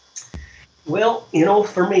 Well, you know,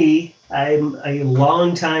 for me, I'm a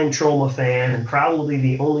longtime Troma fan, and probably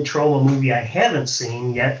the only Troma movie I haven't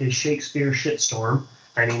seen yet is Shakespeare Shitstorm.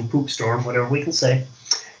 I mean, Poopstorm, whatever we can say.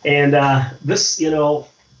 And this, you know,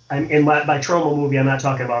 by Troma movie, I'm not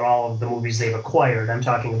talking about all of the movies they've acquired. I'm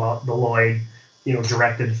talking about the Lloyd, you know,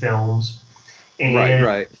 directed films. And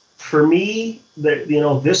right. For me, you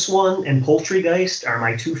know, this one and Poultrygeist are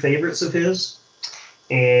my 2 favorites of his.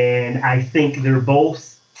 And I think they're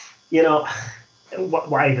both, you know,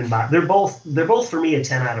 why even bother? They're both for me a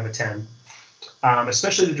 10 out of a 10,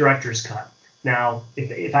 especially the director's cut. Now,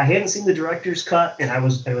 if I hadn't seen the director's cut and I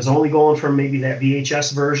was only going from maybe that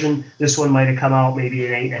VHS version, this one might have come out maybe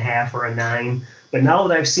an 8.5 or a 9. But now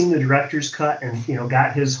that I've seen the director's cut and, you know,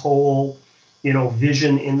 got his whole, you know,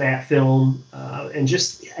 vision in that film, and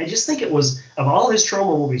I just think it was, of all his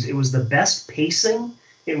Troma movies, it was the best pacing.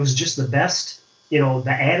 It was just the best, you know,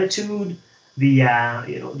 the attitude, the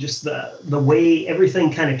you know, just the way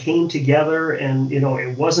everything kind of came together. And, you know,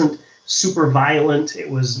 it wasn't super violent. It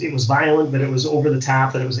was violent, but it was over the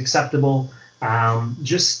top, that it was acceptable.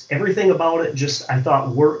 Just everything about it, just I thought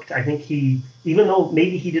worked. I think he, even though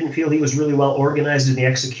maybe he didn't feel he was really well organized in the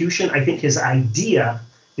execution, I think his idea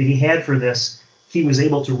that he had for this, he was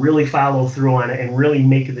able to really follow through on it and really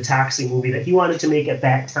make the Toxie movie that he wanted to make at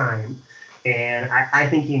that time. And I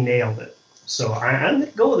think he nailed it. So I'm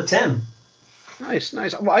going to go with a 10. Nice.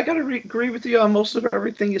 Well, I got to agree with you on most of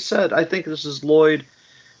everything you said. I think this is Lloyd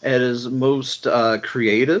at his most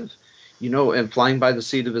creative, you know, and flying by the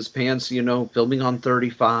seat of his pants, you know, filming on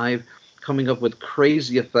 35, coming up with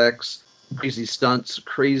crazy effects, crazy stunts,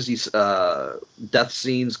 crazy death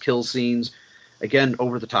scenes, kill scenes, again,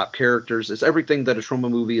 over-the-top characters. It's everything that a Troma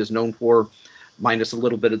movie is known for, minus a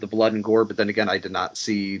little bit of the blood and gore. But then again, I did not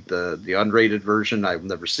see the unrated version. I've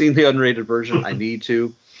never seen the unrated version. I need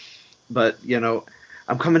to. But, you know,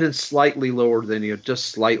 I'm coming in slightly lower than you, just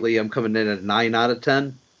slightly. I'm coming in at 9 out of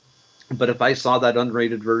 10. But if I saw that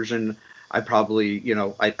unrated version, I probably, you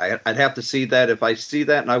know, I'd have to see that. If I see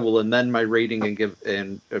that, and I will amend my rating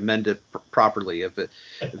and amend it properly. If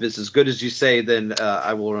it's as good as you say, then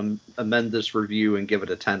I will amend this review and give it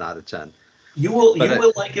a 10 out of 10. You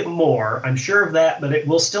will like it more. I'm sure of that, but it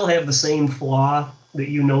will still have the same flaw that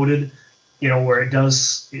you noted. Where it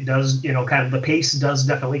does, kind of the pace does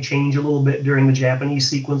definitely change a little bit during the Japanese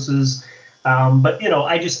sequences. But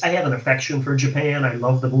I have an affection for Japan. I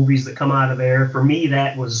love the movies that come out of there. For me,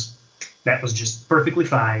 that was just perfectly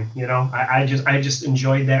fine. I just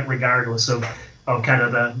enjoyed that regardless of kind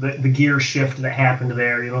of the gear shift that happened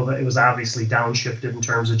there. It was obviously downshifted in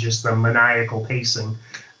terms of just the maniacal pacing.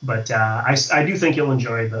 But I do think you'll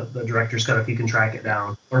enjoy the director's cut if you can track it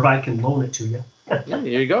down, or if I can loan it to you. Yeah,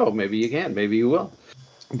 here you go. Maybe you can. Maybe you will.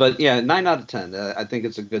 But yeah, 9 out of 10. I think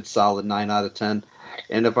it's a good, solid 9 out of 10.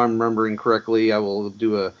 And if I'm remembering correctly, I will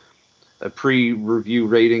do a pre-review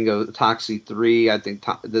rating of Toxie 3. I think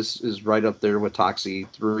this is right up there with Toxie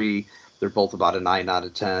 3. They're both about a 9 out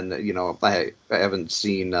of 10. I haven't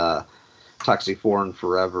seen Toxie 4 in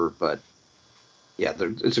forever, but yeah,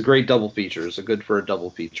 it's a great double feature. It's good for a double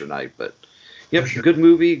feature night, but. Yep, sure. Good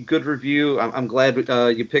movie, good review. I'm glad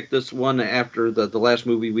you picked this one after the last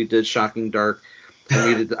movie we did, Shocking Dark.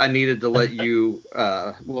 I needed to let you.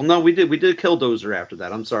 Well, no, we did Killdozer after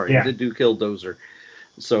that. I'm sorry, we did do Killdozer.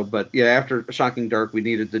 So, but yeah, after Shocking Dark, we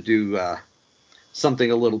needed to do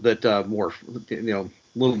something a little bit more, a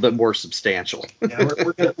little bit more substantial. Yeah,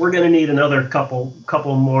 we're gonna need another couple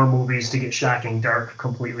more movies to get Shocking Dark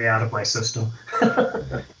completely out of my system.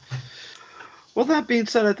 Well, that being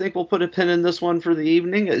said, I think we'll put a pin in this one for the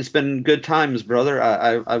evening. It's been good times, brother.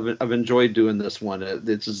 I've enjoyed doing this one.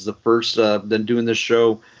 This is the first been doing this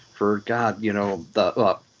show for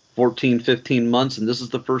the 14, 15 months, and this is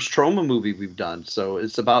the first Troma movie we've done. So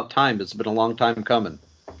it's about time. It's been a long time coming.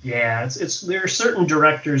 Yeah, there are certain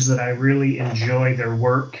directors that I really enjoy their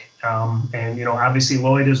work, and obviously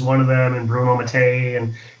Lloyd is one of them, and Bruno Mattei,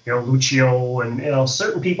 and Lucio, and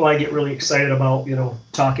certain people I get really excited about,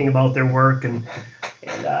 talking about their work, and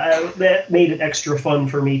that made it extra fun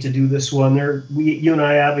for me to do this one. You and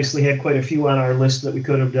I obviously had quite a few on our list that we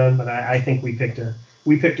could have done, but I think we picked a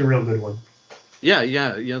real good one. Yeah,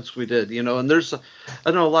 yes, we did. And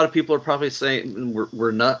I know a lot of people are probably saying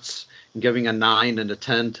we're nuts, giving a 9 and a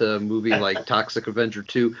 10 to a movie like Toxic Avenger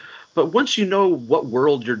 2. But once you know what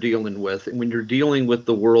world you're dealing with, and when you're dealing with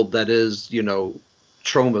the world that is,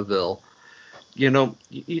 Tromaville,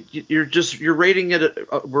 you're rating it.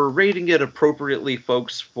 We're rating it appropriately,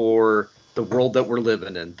 folks, for the world that we're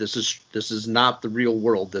living in. This is not the real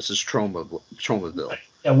world. This is Tromaville.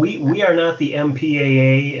 And we are not the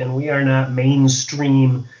MPAA, and we are not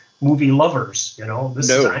mainstream movie lovers.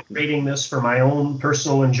 I'm rating this for my own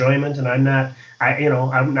personal enjoyment, and I'm not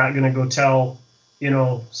going to go tell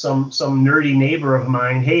some nerdy neighbor of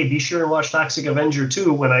mine, hey, be sure and watch Toxic Avenger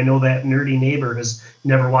 2, when I know that nerdy neighbor has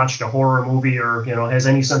never watched a horror movie or has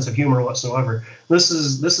any sense of humor whatsoever. This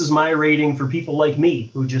is my rating for people like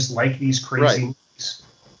me who just like these crazy movies.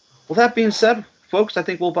 Well, that being said, folks, I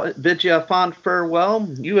think we'll bid you a fond farewell.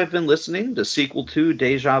 You have been listening to Sequel 2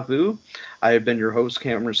 Deja Vu. I have been your host,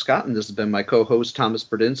 Cameron Scott, and this has been my co-host, Thomas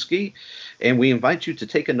Berdinsky. And we invite you to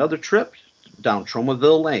take another trip down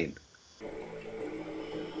Tromaville Lane.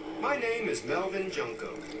 My name is Melvin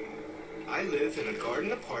Junko. I live in a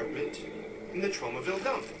garden apartment in the Tromaville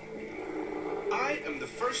dump. I am the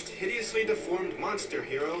first hideously deformed monster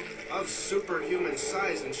hero of superhuman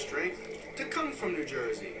size and strength to come from New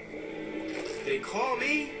Jersey. They call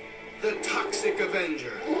me the Toxic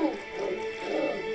Avenger.